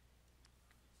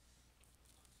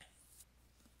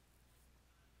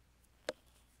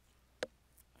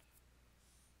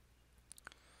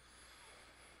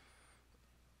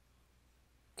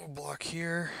 We'll block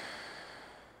here.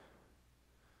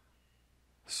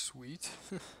 Sweet.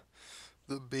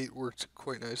 The bait worked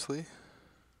quite nicely.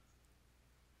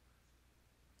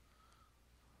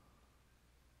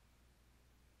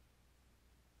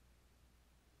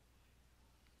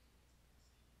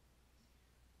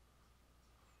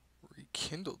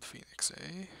 Rekindled Phoenix,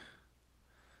 eh?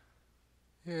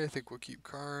 Yeah, I think we'll keep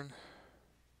Karn.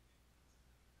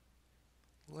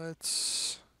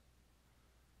 Let's...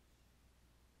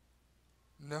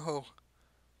 No.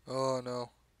 Oh,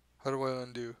 no. How do I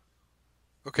undo?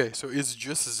 Okay, so it's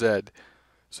just Z.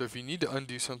 So if you need to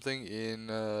undo something in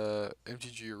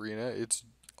MTG Arena, it's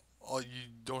all you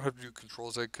don't have to do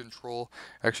Control Z. Control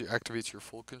actually activates your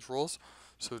full controls,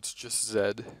 so it's just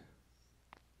Z.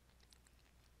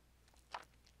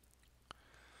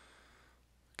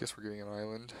 Guess we're getting an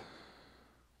island.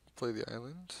 Play the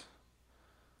island.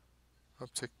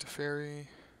 Uptick to Teferi.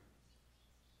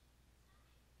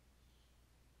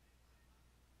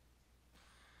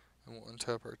 And we'll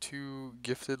untap our 2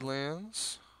 gifted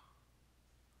lands.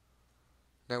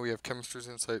 Now we have Chemist's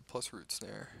Insight plus Root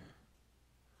Snare.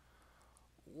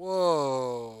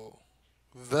 Whoa!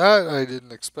 That I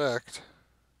didn't expect.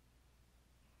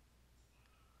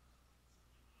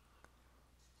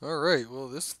 Alright, well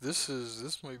this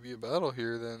might be a battle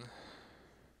here then.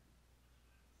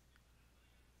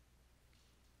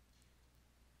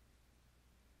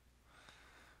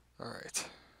 Alright.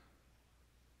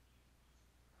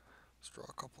 Let's draw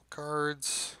a couple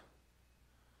cards.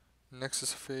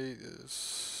 Nexus of Fate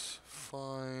is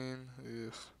fine.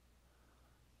 Ugh.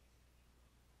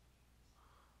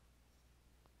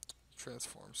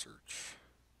 Transform Search.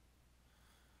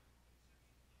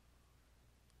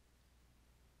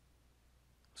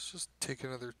 Let's just take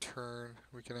another turn.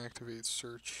 We can activate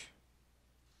Search.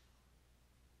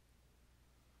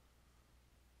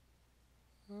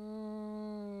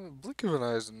 Blink of an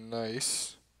Eye is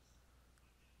nice.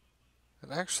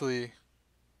 And actually,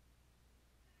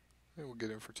 maybe we'll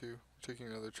get in for 2. We're taking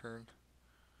another turn.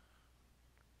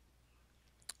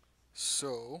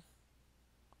 So,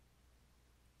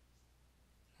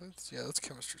 let's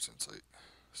Chemist's Insight.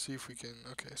 See if we can,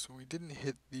 okay, so we didn't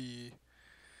hit the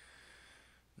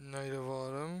Night of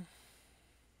Autumn.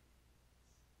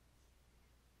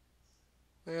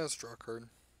 Yeah, let's draw a card.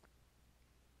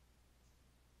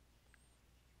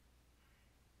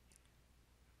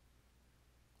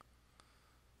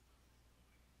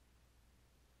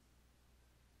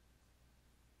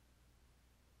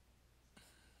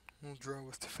 We'll draw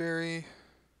with Teferi.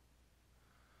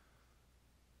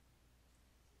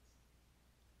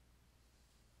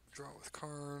 Draw with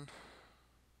Karn.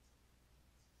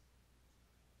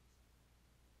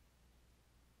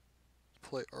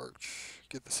 Play Arch.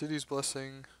 Get the City's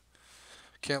Blessing.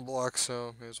 Can't block,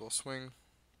 so may as well swing.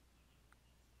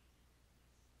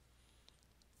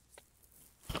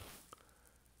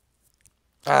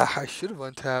 I should have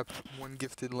untapped 1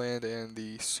 gifted land and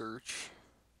the Search.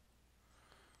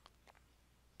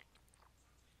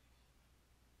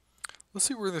 Let's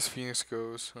see where this Phoenix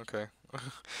goes. Okay.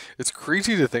 It's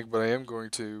crazy to think, but I am going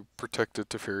to protect a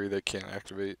Teferi that can't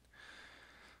activate.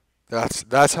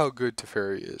 That's how good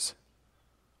Teferi is.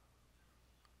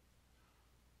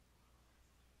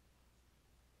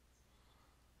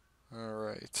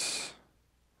 Alright.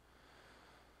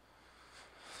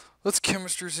 Let's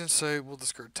Chemist's Insight. We'll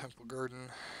discard Temple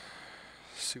Garden.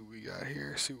 See what we got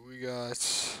here. See what we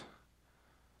got.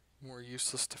 More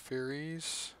useless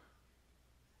Teferis.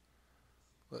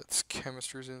 Let's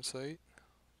Chemist's Insight.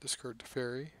 Discard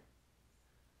Teferi.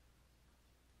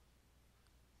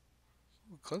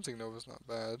 Ooh, Cleansing Nova's not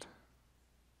bad.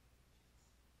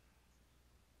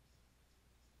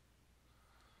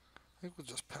 I think we'll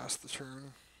just pass the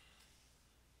turn.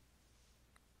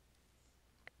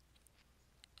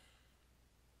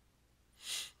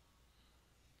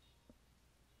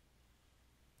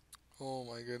 Oh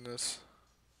my goodness.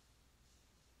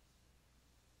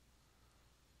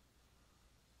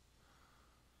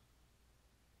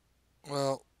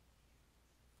 Well,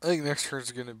 I think next turn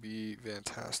is going to be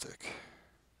fantastic.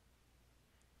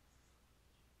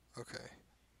 Okay.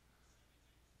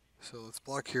 So let's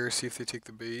block here, see if they take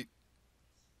the bait.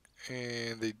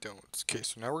 And they don't. Okay,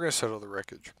 so now we're going to settle the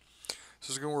wreckage. This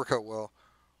is going to work out well.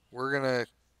 We're going to...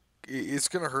 It's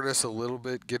going to hurt us a little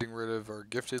bit getting rid of our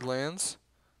gifted lands.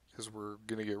 Because we're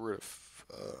going to get rid of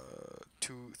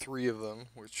 3 of them,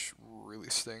 which really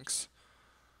stinks.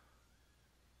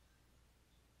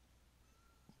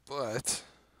 But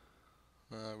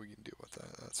we can deal with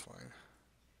that. That's fine.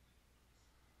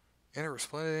 And a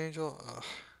Resplendent Angel. Ugh.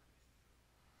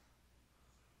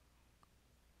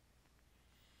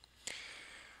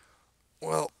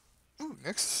 Well, ooh,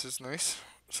 Nexus is nice.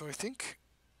 So I think,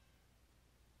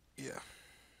 yeah.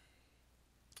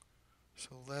 So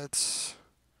let's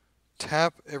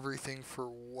tap everything for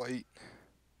white.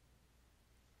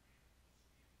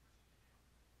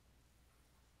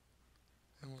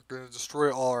 And we're going to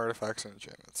destroy all artifacts and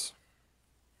enchantments.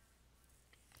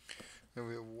 Then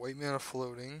we have white mana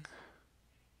floating.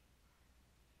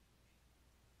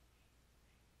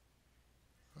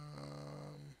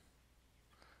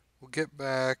 We'll get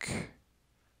back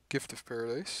Gift of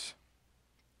Paradise.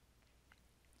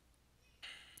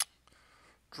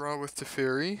 Draw with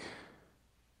Teferi.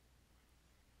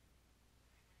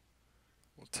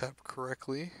 We'll tap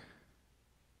correctly.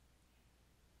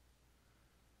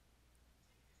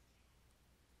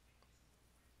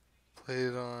 Play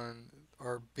it on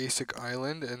our basic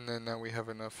island, and then now we have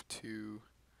enough to...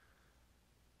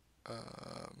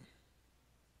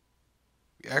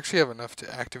 we actually have enough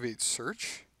to activate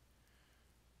Search.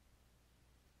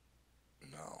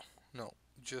 No.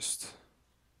 just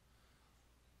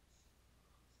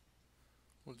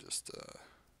we'll just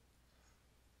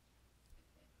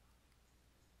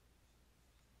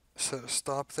set a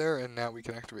stop there, and now we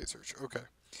can activate search. Okay.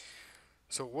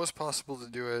 So it was possible to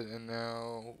do it, and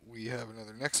now we have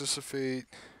another Nexus of Fate.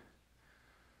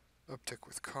 Uptick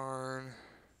with Karn.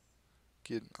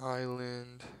 Get an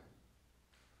island.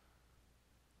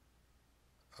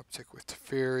 Uptick with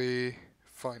Teferi.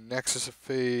 Find Nexus of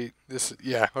Fate. This is,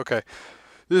 yeah, okay.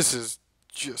 This is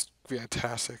just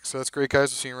fantastic. So that's great,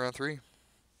 guys. We'll see you in round 3.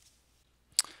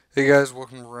 Hey, guys.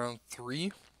 Welcome to round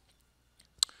 3.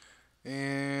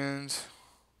 And,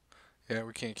 yeah,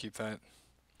 we can't keep that.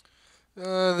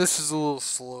 This is a little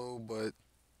slow, but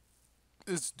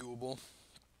it's doable.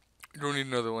 You don't need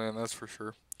another land, that's for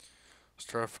sure. Let's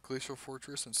try off Glacial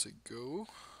Fortress and say go.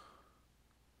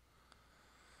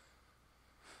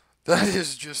 That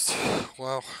is just,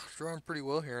 wow, drawing pretty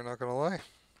well here, not gonna lie. Are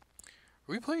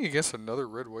we playing against another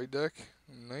red-white deck?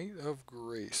 Knight of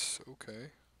Grace,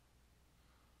 okay.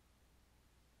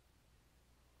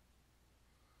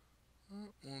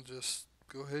 We'll just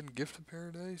go ahead and Gift of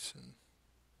Paradise, and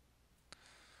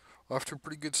off to a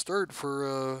pretty good start for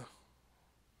a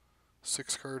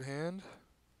 6-card hand.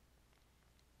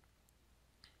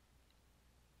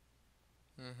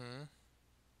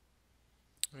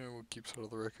 Yeah, we'll keep Settle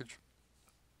the Wreckage.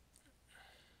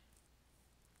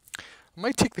 I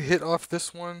might take the hit off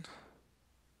this one.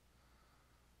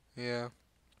 Yeah.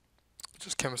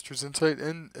 Just Chemistry's Insight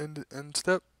end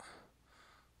step.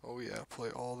 Oh yeah, play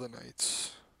all the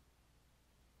knights.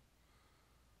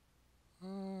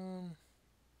 You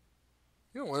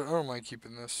know what? I don't mind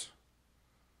keeping this.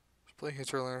 Let's play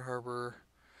Hinterland Harbor.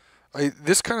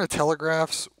 This kind of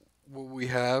telegraphs what we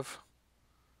have.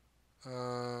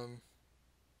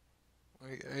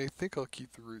 I think I'll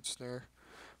keep the Root Snare.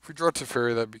 If we draw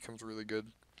Teferi, that becomes really good.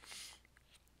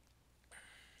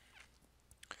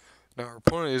 Now our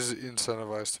opponent is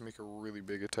incentivized to make a really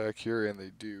big attack here, and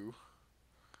they do.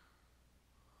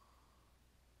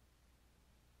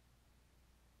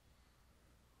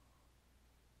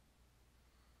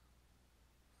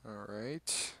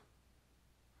 Alright.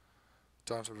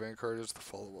 Daunted Vanguard is the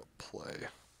follow-up play.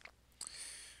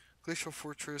 Glacial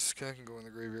Fortress can go in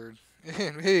the graveyard.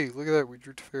 And hey, look at that, we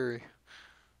drew Teferi.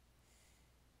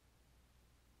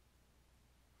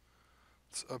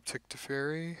 Let's uptick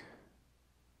Teferi.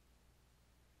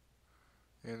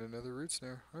 And another Root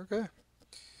Snare. Okay.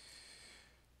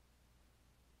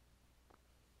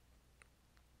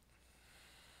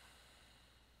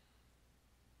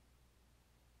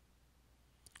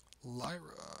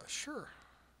 Lyra, sure.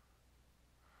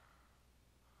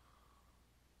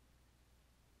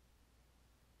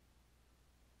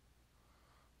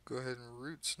 Go ahead and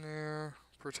Root Snare.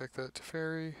 Protect that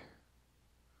Teferi.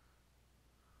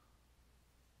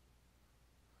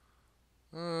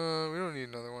 We don't need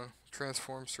another one.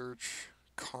 Transform Search.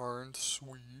 Karn,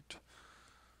 sweet.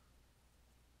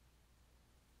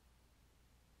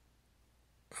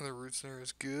 Another Root Snare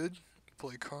is good.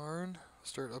 Play Karn.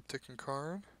 Start upticking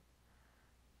Karn.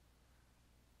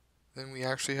 Then we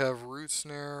actually have Root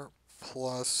Snare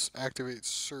plus Activate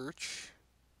Search.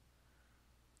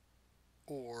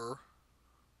 Or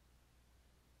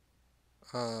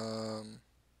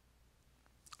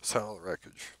Settle the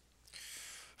Wreckage.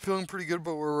 Feeling pretty good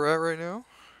about where we're at right now.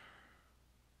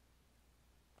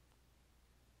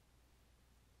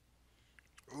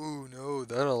 Ooh, no,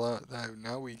 that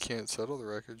now we can't settle the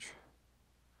wreckage.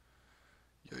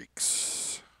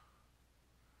 Yikes.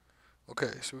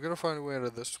 Okay, so we gotta find a way out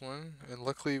of this one, and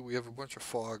luckily we have a bunch of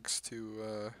fogs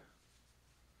to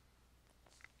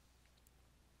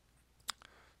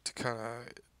kind of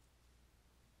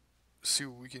see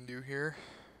what we can do here.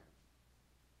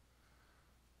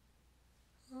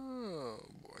 Oh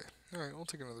boy. Alright, we'll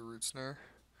take another Root Snare.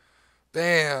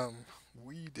 Bam!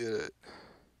 We did it.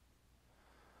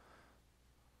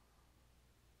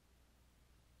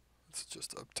 Let's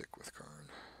just uptick with Karn.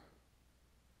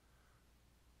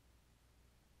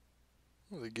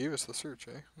 Oh, they gave us the search,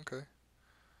 eh? Okay.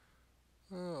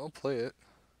 I'll play it.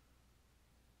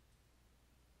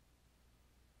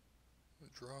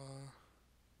 Draw.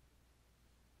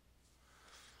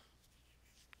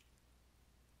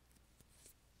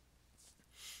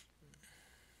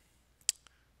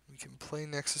 We can play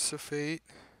Nexus of Fate.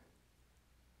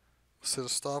 Set a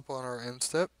stop on our end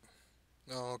step.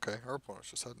 Oh, okay. Our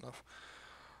opponent's just had enough.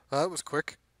 That was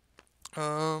quick.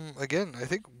 Again, I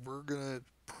think we're gonna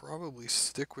probably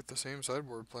stick with the same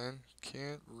sideboard plan.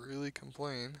 Can't really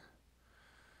complain.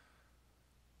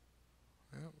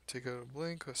 Yep, take out a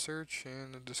blink, a search,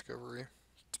 and a discovery.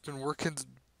 It's been working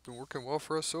well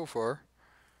for us so far.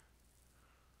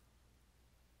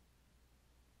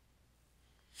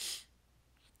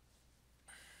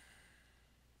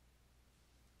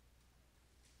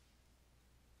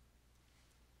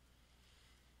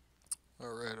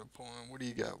 Alright, opponent, what do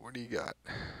you got? What do you got?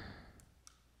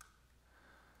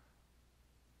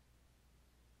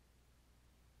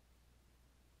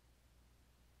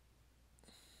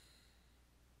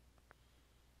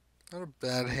 Not a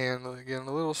bad hand, again,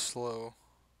 a little slow.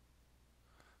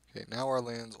 Okay, now our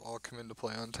lands all come into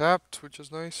play untapped, which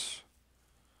is nice.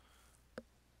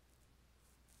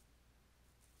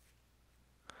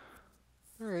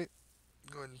 Alright,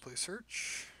 go ahead and play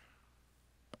search.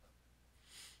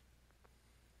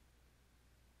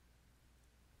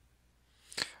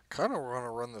 Kind of want to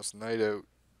run this knight out.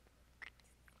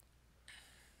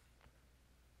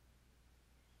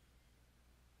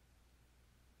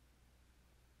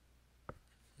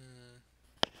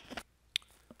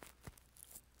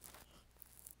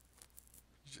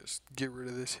 Just get rid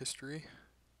of this history.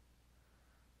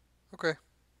 Okay.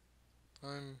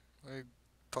 I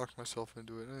talked myself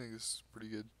into it. I think this is pretty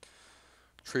good.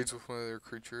 Trades with one of their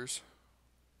creatures.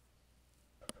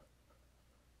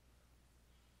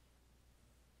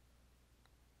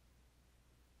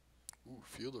 Ooh,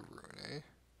 Field of Ruin,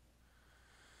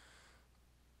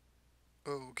 eh?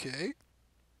 Okay.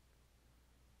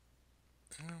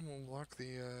 And we'll block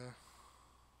the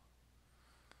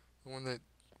one that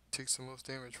takes the most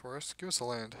damage for us. Give us a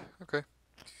land. Okay.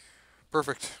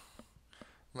 Perfect.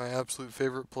 My absolute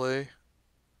favorite play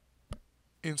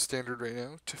in standard right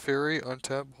now. Teferi,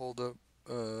 untap, hold up,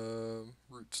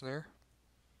 root snare.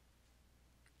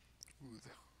 Ooh,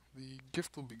 the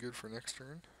gift will be good for next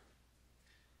turn.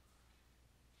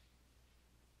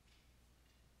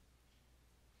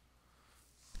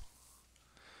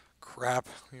 Crap,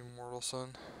 the Immortal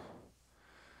Sun.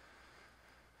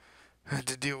 Had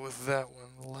to deal with that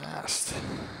one last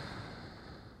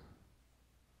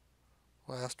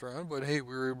round, but hey,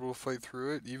 we were able to fight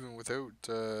through it even without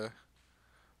the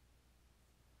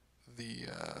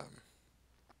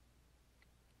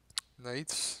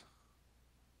knights.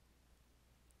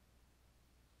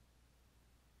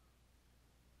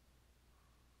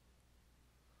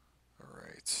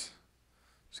 Alright.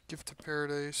 Let's Gift to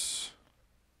Paradise.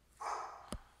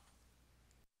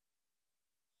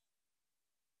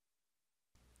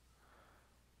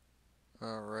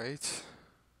 Alright.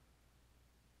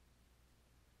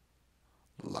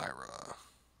 Lyra.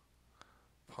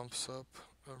 Pumps up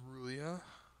Aurelia.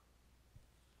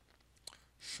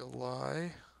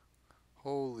 Shalai.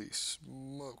 Holy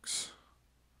smokes.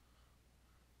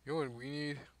 You know what we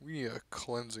need? We need a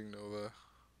Cleansing Nova.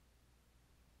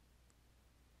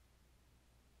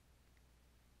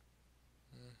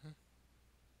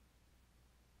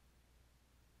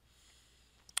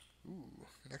 Ooh,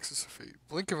 Nexus of Fate.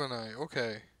 Blink of an Eye.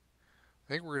 Okay. I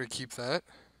think we're going to keep that.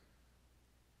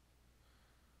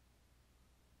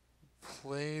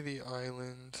 Play the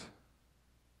island.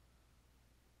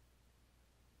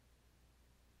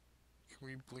 Can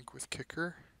we blink with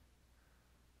Kicker?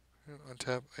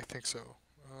 Untap? I think so.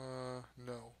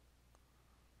 No.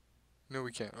 No,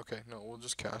 we can't. Okay, no, we'll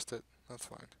just cast it. That's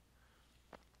fine.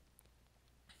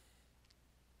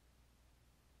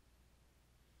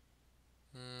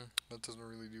 That doesn't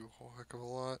really do a whole heck of a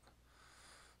lot.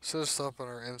 Set us up on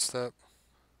our end step.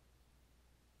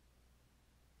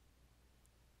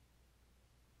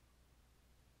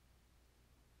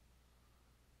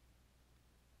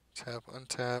 Tap,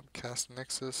 untap, cast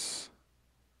Nexus.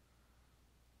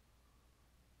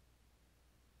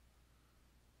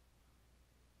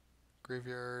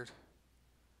 Graveyard.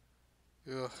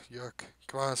 Ugh, yuck.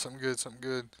 Come on, something good, something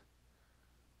good.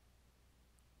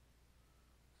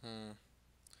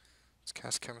 Let's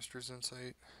cast Chemistry's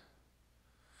Insight.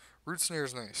 Root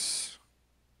Snare's nice.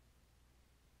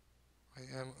 I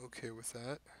am okay with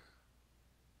that.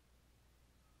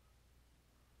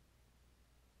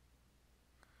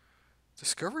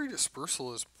 Discovery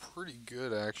Dispersal is pretty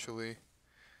good, actually.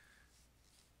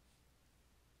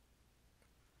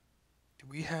 Do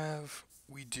we have...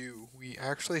 We do. We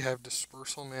actually have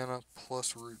Dispersal mana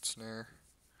plus Root Snare.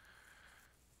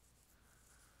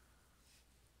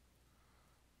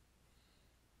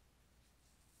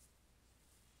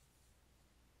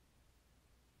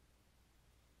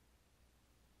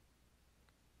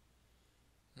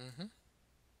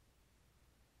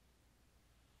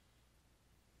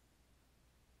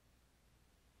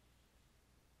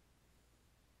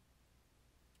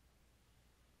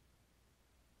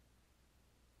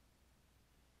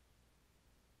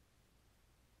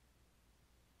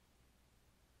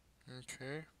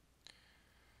 Okay.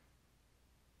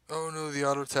 Oh no, the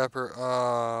auto tapper.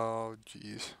 Oh,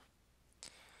 jeez.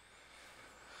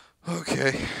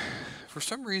 Okay. For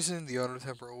some reason, the auto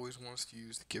tapper always wants to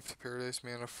use the Gift of Paradise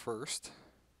mana first.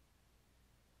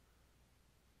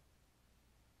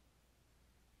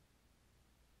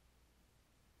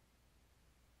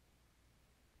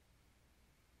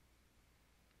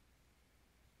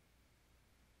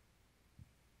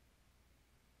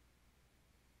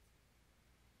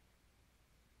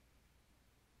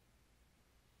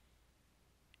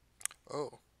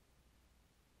 Oh,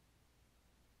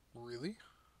 really?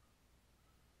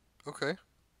 Okay.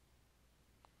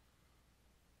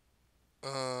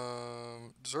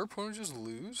 Does our opponent just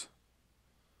lose?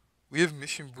 We have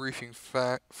mission briefing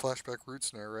flashback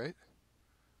roots now, right?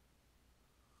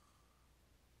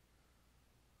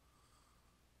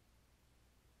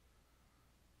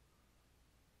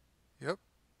 Yep.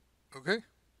 Okay.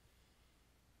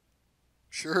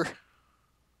 Sure.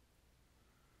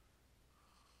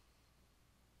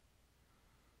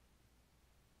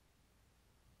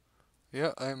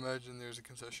 Yeah, I imagine there's a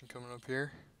concession coming up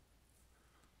here.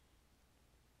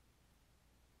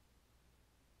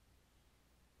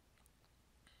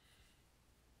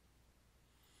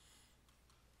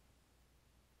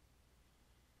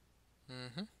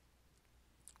 Mm-hmm.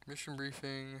 Mission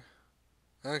briefing.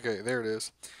 Okay, there it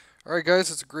is. Alright,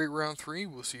 guys, it's a great round three.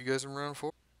 We'll see you guys in round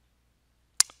four.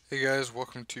 Hey, guys,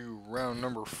 welcome to round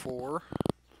number four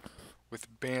with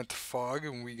Bant Fog,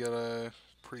 and we got a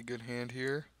pretty good hand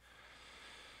here.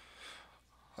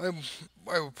 I,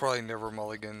 I would probably never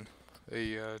mulligan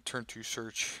a turn two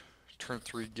search, turn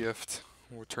three gift,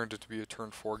 or turned it to be a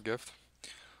turn four gift.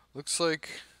 Looks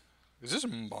like. Is this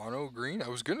mono green? I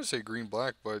was gonna say green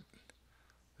black, but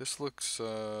this looks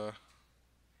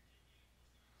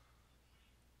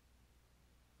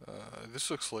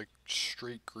this looks like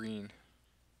straight green.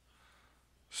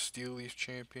 Steel Leaf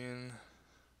Champion.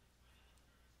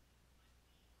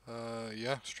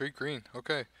 Yeah, straight green.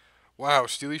 Okay. Wow,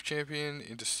 Steel Leaf Champion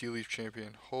into Steel Leaf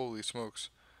Champion. Holy smokes.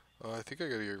 I think I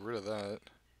gotta get rid of that.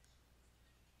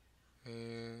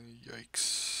 And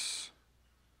yikes.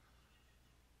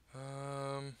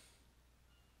 Um.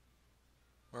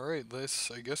 All right,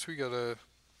 let's. I guess we gotta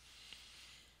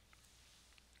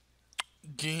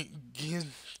gain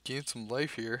some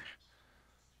life here.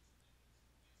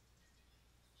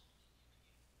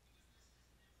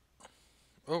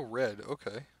 Oh, red.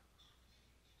 Okay.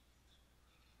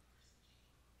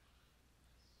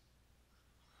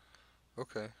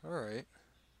 Okay. All right.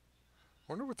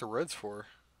 Wonder what the red's for.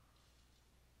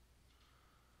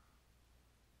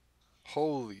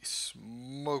 Holy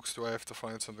smokes! Do I have to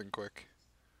find something quick?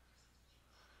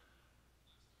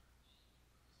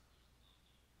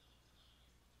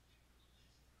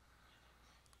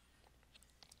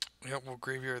 Yep, we'll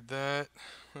graveyard that.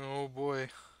 Oh boy.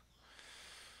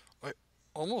 I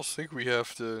almost think we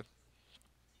have to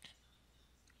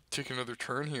take another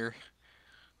turn here.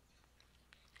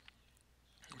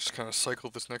 Just kind of cycle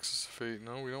this Nexus of Fate.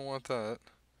 No, we don't want that.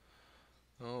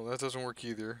 No, that doesn't work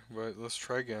either, but let's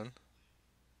try again.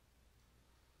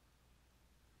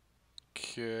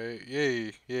 Okay,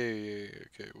 yay, yay, yay.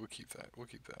 Okay, we'll keep that. We'll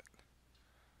keep that.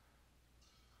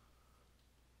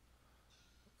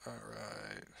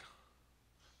 Alright.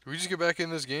 Did we just get back in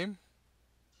this game?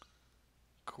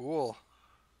 Cool.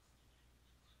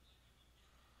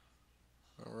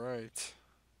 Alright.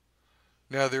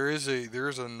 Now there is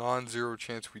a non-zero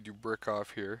chance we do brick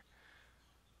off here.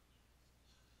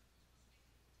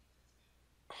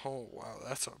 Oh wow,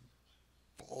 that's a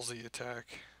ballsy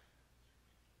attack.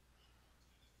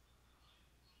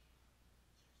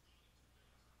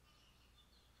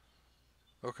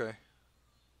 Okay.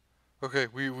 Okay,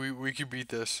 we can beat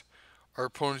this. Our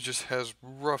opponent just has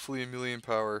roughly a million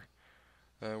power.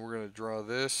 We're gonna draw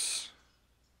this.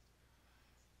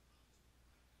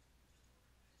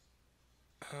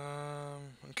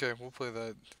 Okay, we'll play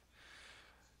that.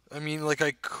 I mean, like,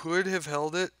 I could have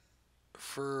held it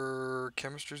for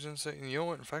Chemistry's Insight. And you know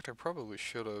what? In fact, I probably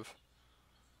should have.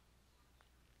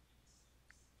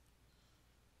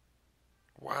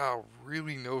 Wow,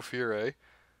 really no fear, eh?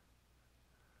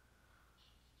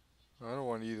 I don't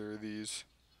want either of these.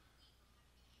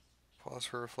 Pause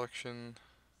for reflection.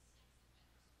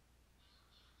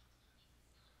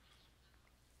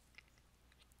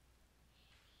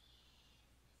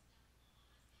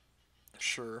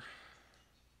 Sure.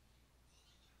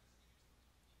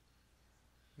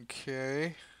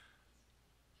 Okay.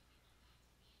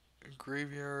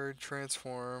 Graveyard,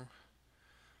 transform.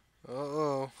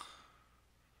 Uh-oh.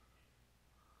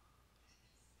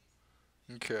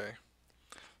 Okay.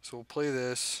 So we'll play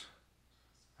this.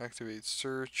 Activate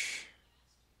search.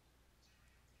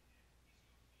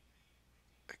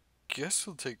 Guess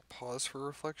we'll take pause for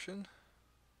reflection.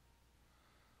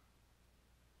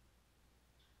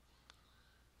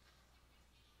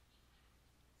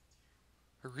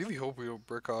 I really hope we don't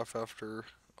brick off after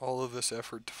all of this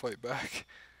effort to fight back.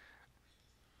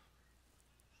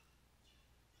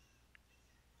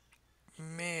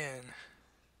 Man.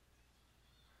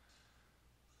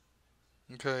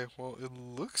 Okay, well, it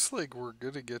looks like we're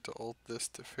gonna get to alt this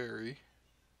Teferi.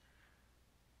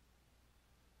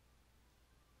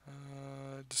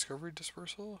 Discovery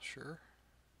Dispersal? Sure.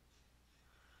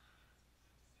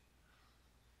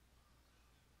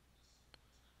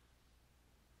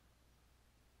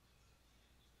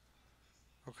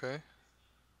 Okay.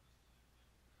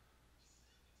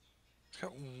 It's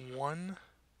got one.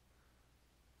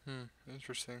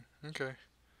 Interesting. Okay.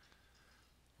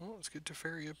 Well, let's get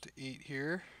Teferi up to 8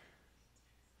 here.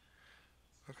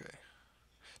 Okay.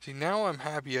 See, now I'm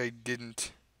happy I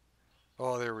didn't.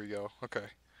 Oh, there we go. Okay.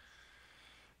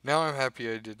 Now I'm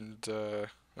happy I didn't.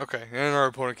 Okay, and our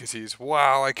opponent concedes.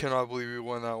 Wow, I cannot believe we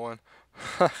won that one.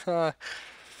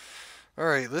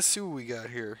 Alright, let's see what we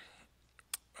got here.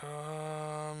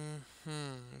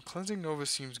 Cleansing Nova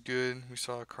seems good. We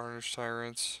saw Carnage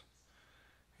Tyrants.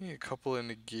 Maybe a couple of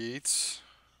negates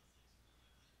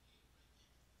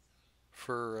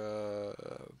for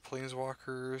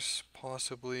Planeswalkers,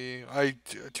 possibly.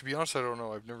 To be honest, I don't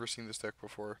know. I've never seen this deck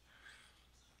before.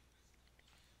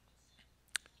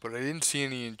 But I didn't see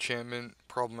any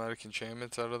problematic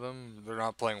enchantments out of them. They're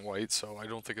not playing white, so I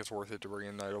don't think it's worth it to bring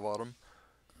in Knight of Autumn.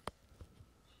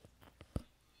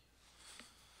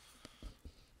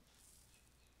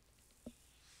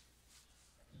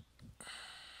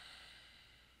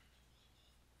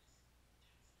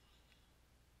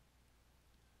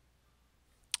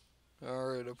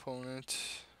 Alright, opponent.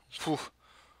 Whew,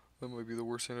 that might be the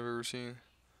worst thing I've ever seen.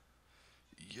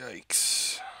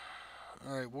 Yikes.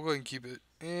 Alright, we'll go ahead and keep it.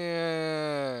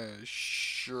 Yeah,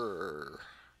 sure.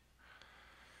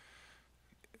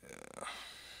 Yeah.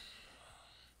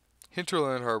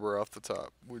 Hinterland Harbor off the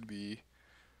top would be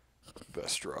the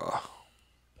best draw.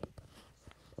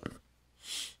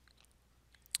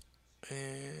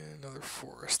 And another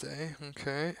forest, eh?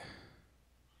 Okay.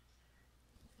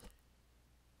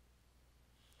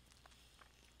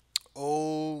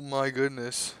 Oh my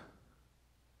goodness.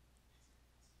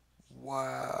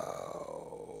 Wow.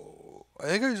 I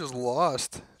think I just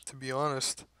lost, to be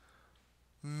honest.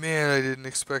 Man, I didn't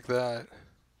expect that.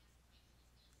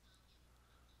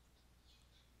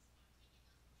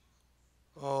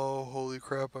 Oh, holy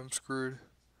crap, I'm screwed.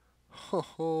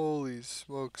 Holy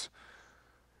smokes.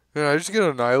 Man, I just get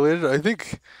annihilated.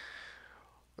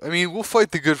 I mean, we'll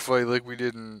fight the good fight like we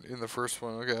did in the first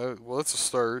one. Okay, well, that's a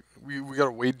start. We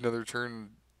gotta wait another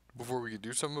turn before we can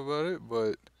do something about it,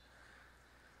 but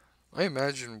I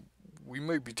imagine we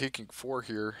might be taking 4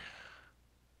 here,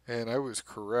 and I was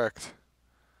correct.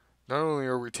 Not only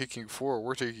are we taking 4,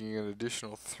 we're taking an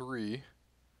additional 3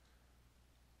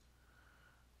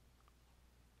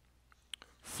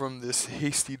 from this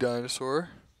hasty dinosaur.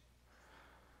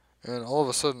 And all of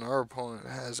a sudden, our opponent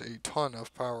has a ton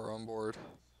of power on board.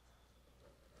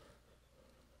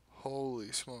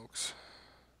 Holy smokes.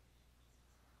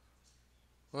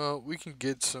 Well, we can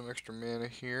get some extra mana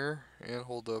here and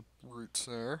hold up Root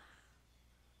Snare.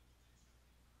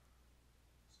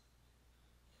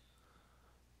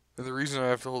 And the reason I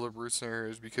have to hold up Root Snare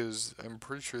is because I'm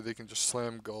pretty sure they can just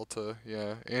slam Galta.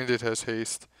 Yeah, and it has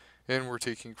haste. And we're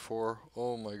taking 4.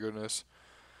 Oh my goodness.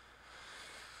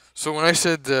 So when I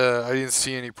said I didn't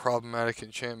see any problematic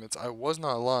enchantments, I was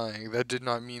not lying. That did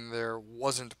not mean there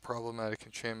wasn't problematic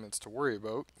enchantments to worry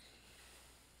about.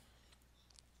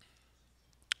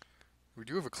 We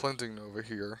do have a Cleansing Nova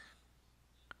here.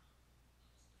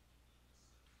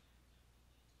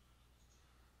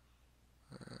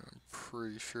 I'm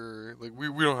pretty sure. Like,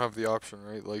 we don't have the option,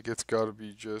 right? Like, it's gotta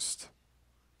be just...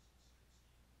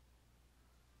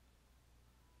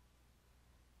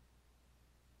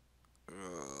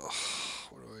 Ugh,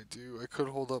 what do I do? I could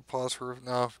hold up pause for...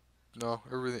 No,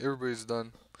 everybody's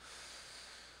done.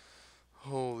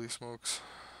 Holy smokes.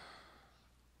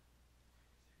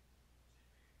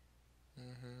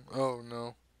 Oh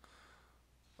no.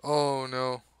 Oh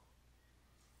no.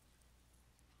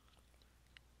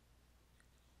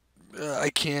 I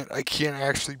can't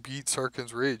actually beat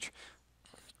Sarkhan's Rage.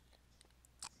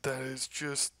 That is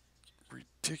just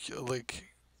ridiculous.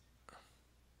 Like,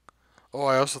 oh,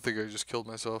 I also think I just killed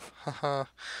myself. Haha.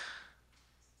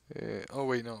 Oh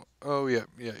wait, no. Oh yeah,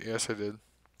 yes I did.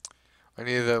 I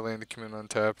needed that land to come in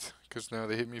untapped because now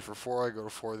they hit me for 4. I go to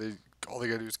 4. All they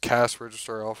gotta do is cast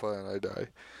Registrar Alpha and I die.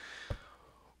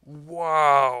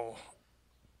 Wow.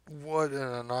 What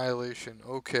an annihilation.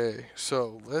 Okay,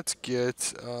 so let's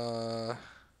get I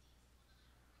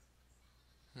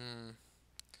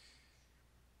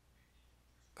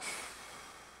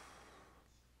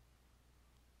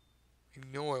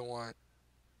know I want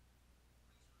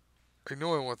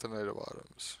the Knight of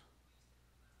Autumns.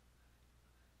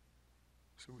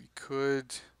 So we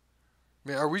could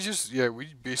man, are we just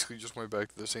we basically just went back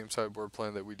to the same sideboard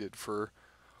plan that we did for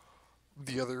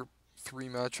the other 3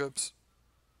 matchups.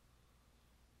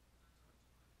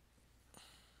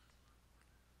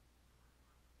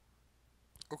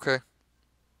 Okay.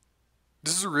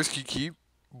 This is a risky keep,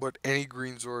 but any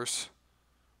green source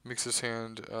makes this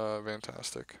hand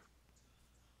fantastic.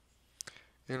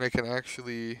 And I can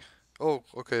actually... Oh,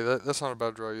 okay, that's not a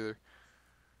bad draw either.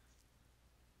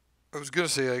 I was gonna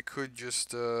say I could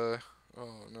just... Oh,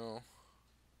 no.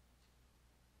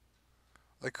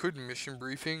 I could mission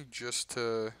briefing just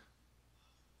to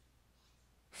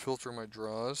filter my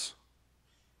draws.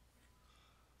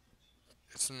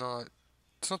 It's not...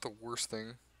 It's not the worst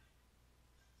thing.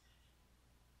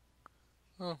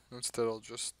 Oh, instead I'll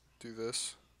just do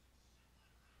this.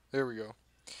 There we go.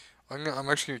 I'm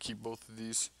actually gonna keep both of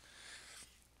these.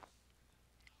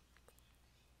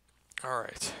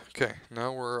 Alright, okay,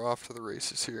 now we're off to the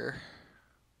races here.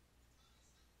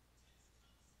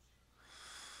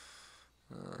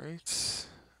 Alright.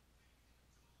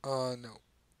 No.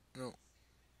 No.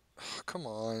 Come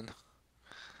on.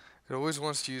 It always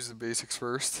wants to use the basics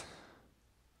first.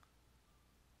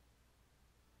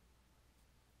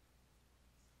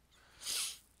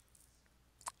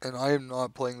 And I am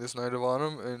not playing this Knight of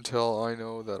Autumn until I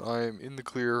know that I am in the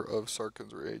clear of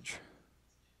Sarkhan's Rage.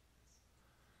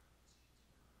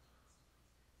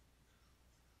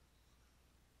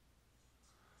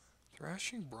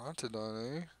 Thrashing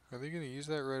Brontodon, eh? Are they going to use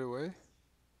that right away?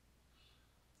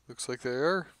 Looks like they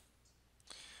are.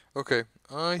 Okay,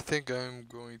 I think I'm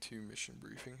going to mission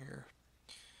briefing here.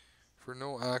 For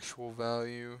no actual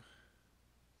value.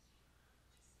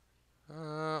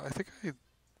 I think I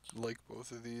like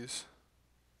both of these.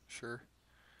 Sure.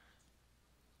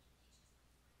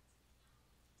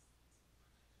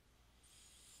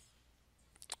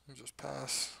 I'll just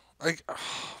pass. I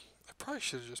probably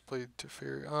should have just played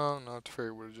Teferi. Oh, no,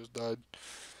 Teferi would have just died.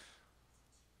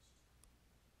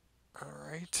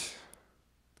 Alright.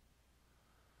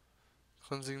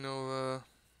 Cleansing Nova.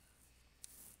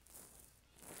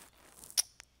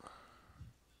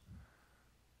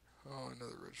 Oh,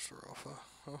 another Register Alpha.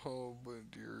 Oh,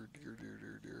 but dear, dear, dear,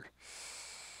 dear, dear.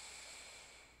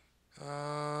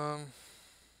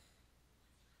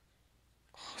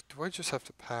 Do I just have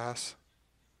to pass?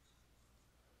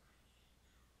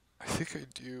 I think I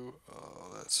do.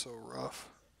 Oh, that's so rough.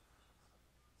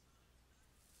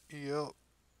 Yep.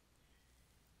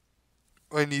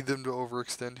 I need them to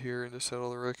overextend here and to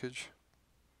settle the wreckage.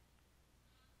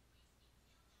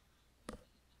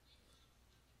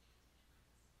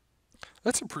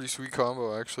 That's a pretty sweet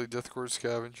combo, actually. Deathcord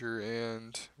Scavenger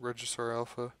and Regisaur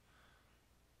Alpha.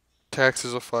 Tax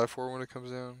is a 5-4 when it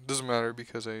comes down. Doesn't matter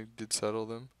because I did settle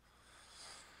them.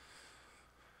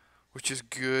 Which is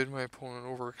good. My opponent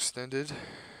overextended.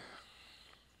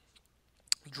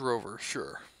 Drover,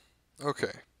 sure.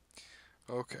 Okay.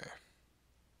 Okay.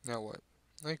 Now what?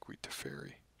 I think we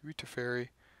Teferi. Do we Teferi?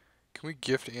 Can we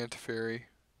gift and Teferi?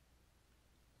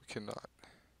 We cannot.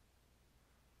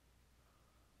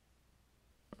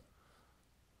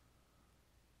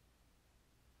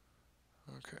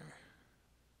 Okay.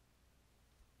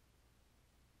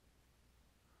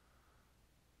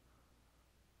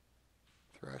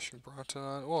 Thrashing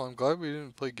Brontonon. Well, I'm glad we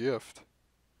didn't play gift.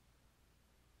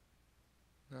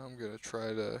 Now I'm gonna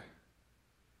try to...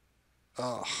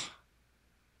 Ugh.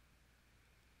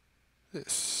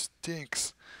 This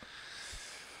stinks.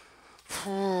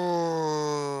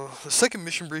 The second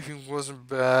mission briefing wasn't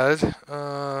bad.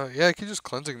 Yeah, I could just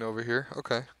Cleansing Nova here.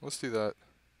 Okay, let's do that.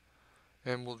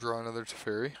 And we'll draw another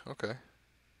Teferi. Okay.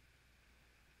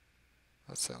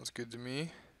 That sounds good to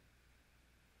me.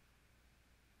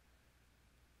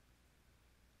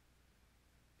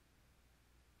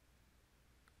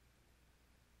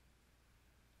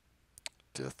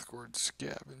 Deathcord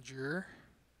Scavenger.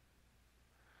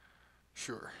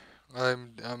 Sure.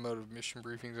 I'm out of mission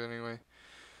briefings anyway.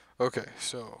 Okay,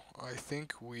 so I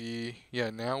think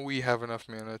now we have enough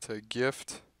mana to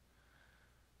gift,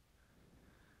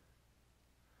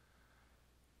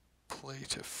 play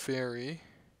Teferi,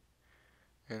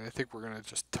 and I think we're gonna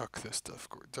just tuck this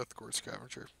Deathcord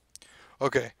Scavenger.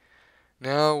 Okay,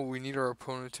 now we need our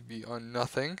opponent to be on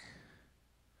nothing.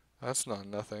 That's not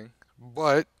nothing,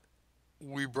 but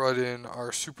we brought in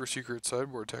our super secret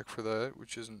sideboard tech for that,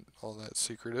 which isn't all that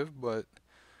secretive, but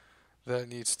that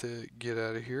needs to get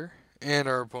out of here. And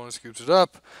our opponent scoops it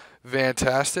up.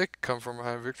 Fantastic. Come from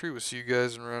behind victory. We'll see you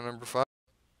guys in round number 5.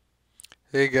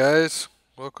 Hey guys,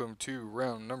 welcome to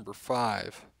round number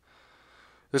 5.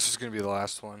 This is going to be the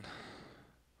last one.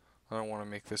 I don't want to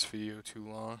make this video too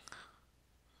long.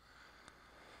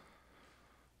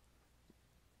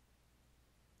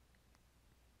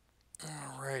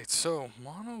 Alright, so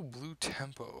mono blue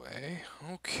tempo, eh?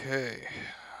 Okay.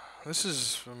 This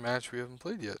is a match we haven't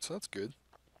played yet, so that's good.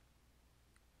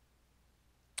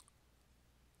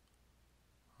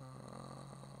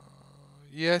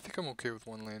 Yeah, I think I'm okay with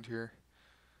one land here.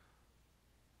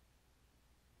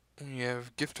 We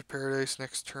have Gift of Paradise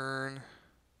next turn.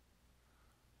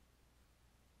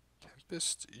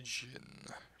 Tempest Djinn.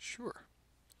 Sure.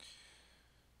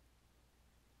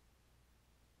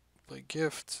 Play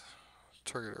Gift.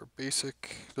 Target our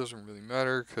basic. Doesn't really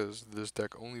matter because this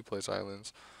deck only plays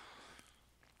islands.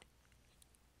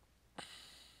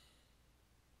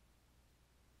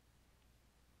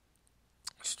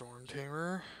 Storm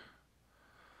Tamer.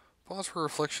 Pause for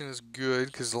Reflection is good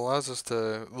because it allows us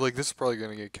to, like, this is probably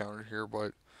going to get countered here,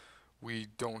 but we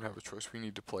don't have a choice. We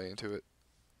need to play into it.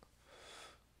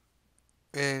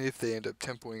 And if they end up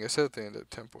tempoing us out, they end up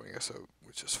tempoing us out,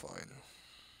 which is fine.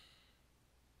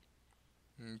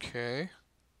 Okay.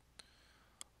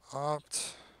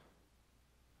 Opt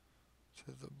to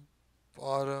the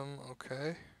bottom.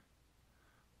 Okay.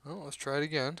 Well, let's try it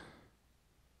again.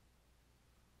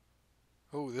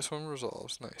 Oh, this one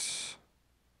resolves. Nice.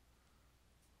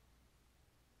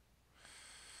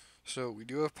 So we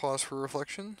do have pause for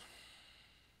reflection.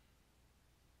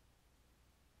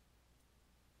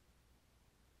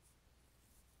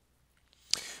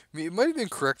 I mean, it might have been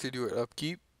correct to do it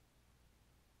upkeep,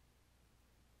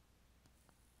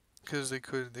 because they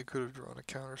could have drawn a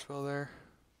counterspell there,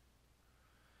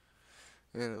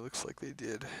 and it looks like they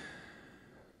did.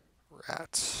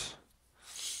 Rats.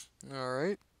 All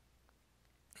right.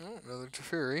 Oh, another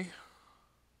Teferi.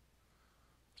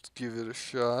 Let's give it a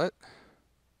shot.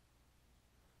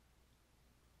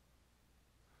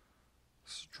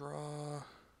 Let's draw.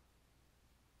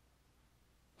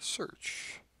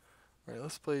 Search. All right,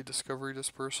 let's play Discovery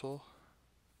Dispersal.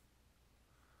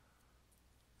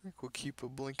 I think we'll keep a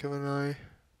blink of an eye.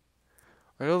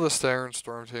 I know the Siren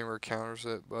Storm Tamer counters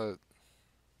it, but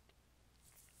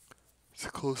it's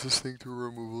the closest thing to a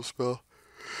removal spell.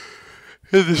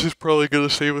 And this is probably going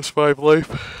to save us 5 life.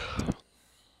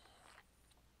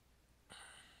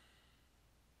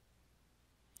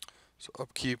 So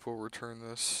upkeep will return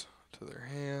this to their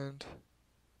hand.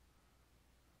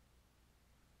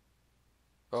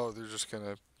 Oh, they're just going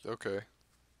to... Okay.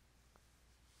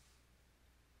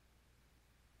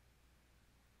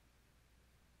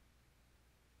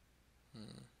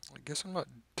 I guess I'm not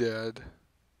dead.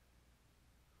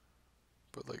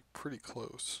 But, like, pretty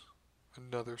close.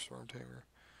 Another Storm Tamer.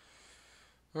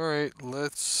 Alright,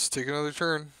 let's take another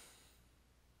turn.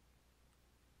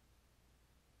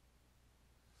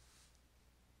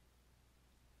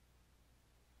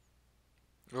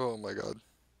 Oh my god.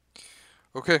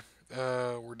 Okay,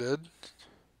 we're dead.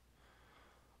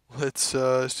 Let's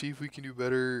see if we can do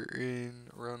better in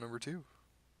round number 2.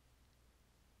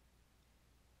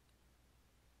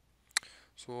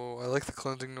 So I like the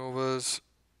Cleansing Novas,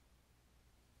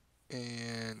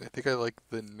 and I think I like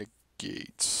the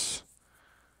Negates.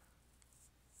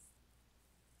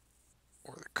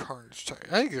 Or the Carnage Timers.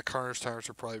 I think the Carnage Timers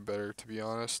are probably better, to be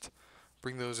honest.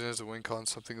 Bring those in as a win con,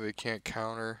 something they can't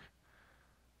counter.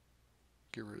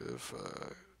 Get rid of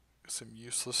some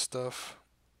useless stuff.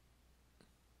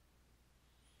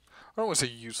 I don't want to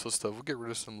say useless stuff. We'll get rid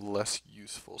of some less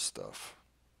useful stuff.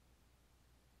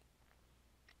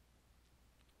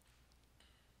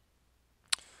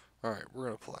 Alright, we're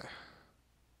going to play.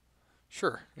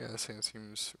 Sure. Yeah, this hand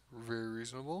seems very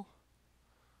reasonable.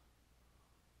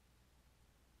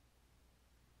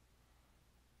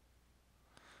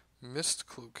 Mist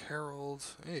Cloak Herald.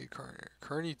 Hey,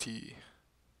 Carney T.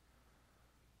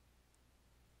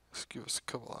 Let's give us a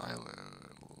couple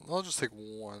islands. I'll just take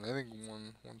one. I think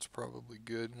one's probably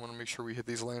good. Want to make sure we hit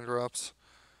these land drops.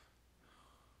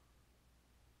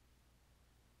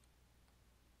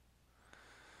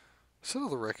 Settle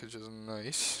the Wreckage is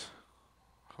nice.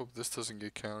 Hope this doesn't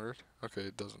get countered. Okay,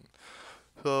 it doesn't.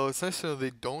 So it's nice to know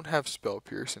they don't have Spell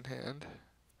Pierce in hand,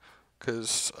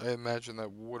 because I imagine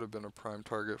that would have been a prime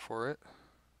target for it.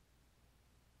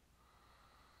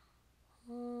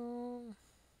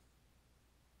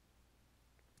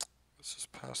 Let's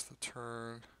just pass the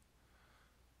turn.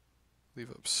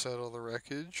 Leave up Settle the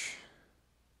Wreckage.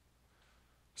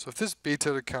 So if this baits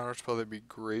out a counterspell, that'd be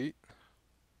great.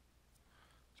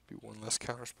 Be one less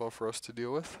counterspell for us to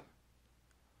deal with.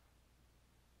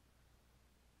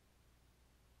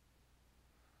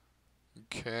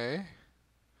 Okay.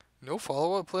 No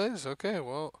follow-up plays? Okay,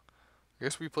 well, I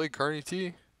guess we play Carney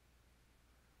T.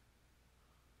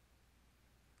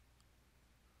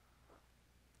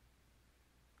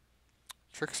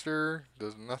 Trickster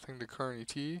does nothing to Carney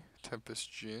T. Tempest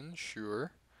Djinn,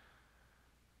 sure.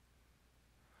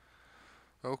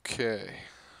 Okay.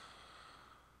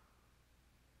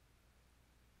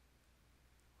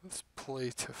 Let's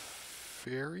play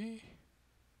Teferi.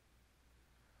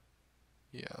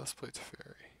 Yeah, let's play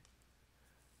Teferi.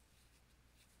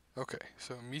 Okay,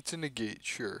 so meet to negate,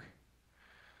 sure.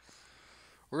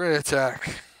 We're gonna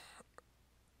attack.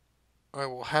 I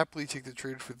will happily take the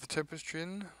trade for the Tempest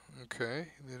Djinn. Okay,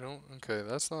 they don't. Okay,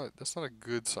 that's not a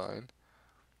good sign.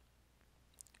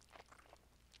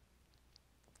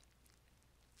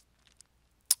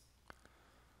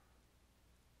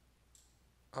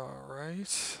 All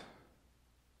right.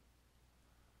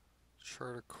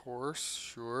 Chart a course,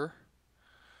 sure.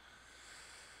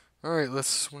 All right, let's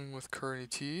swing with Kearney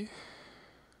T.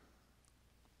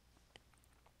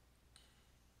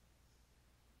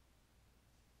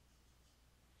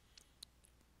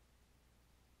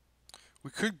 We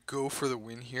could go for the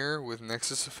win here with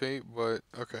Nexus of Fate, but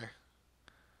okay.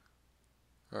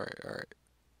 All right, all right.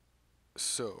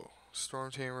 So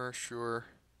Storm Tamer, sure.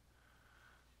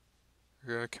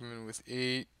 We're gonna come in with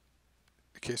 8.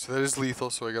 Okay, so that is lethal.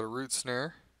 So I got a Root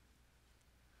Snare.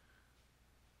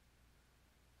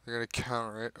 They're gonna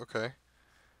counter it. Okay.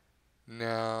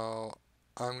 Now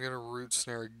I'm gonna Root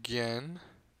Snare again,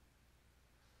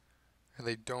 and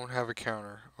they don't have a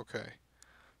counter. Okay.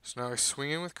 So now I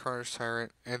swing in with Carnage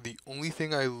Tyrant, and the only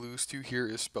thing I lose to here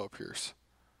is Spell Pierce.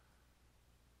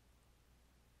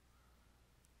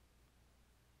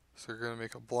 So they're gonna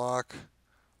make a block.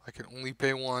 I can only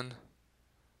pay 1.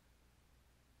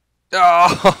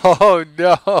 Oh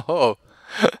no!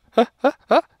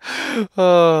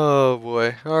 Oh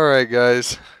boy. Alright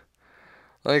guys.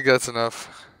 I think that's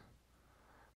enough.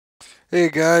 Hey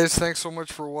guys, thanks so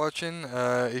much for watching.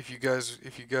 If you guys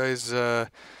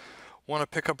want to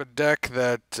pick up a deck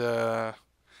that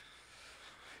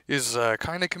is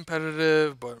kind of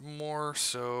competitive, but more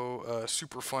so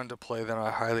super fun to play, then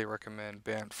I highly recommend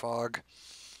Bant Fog.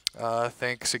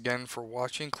 Thanks again for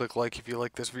watching. Click like if you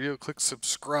like this video. Click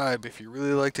subscribe if you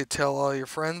really liked it. Tell all your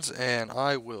friends, and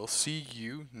I will see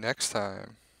you next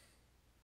time.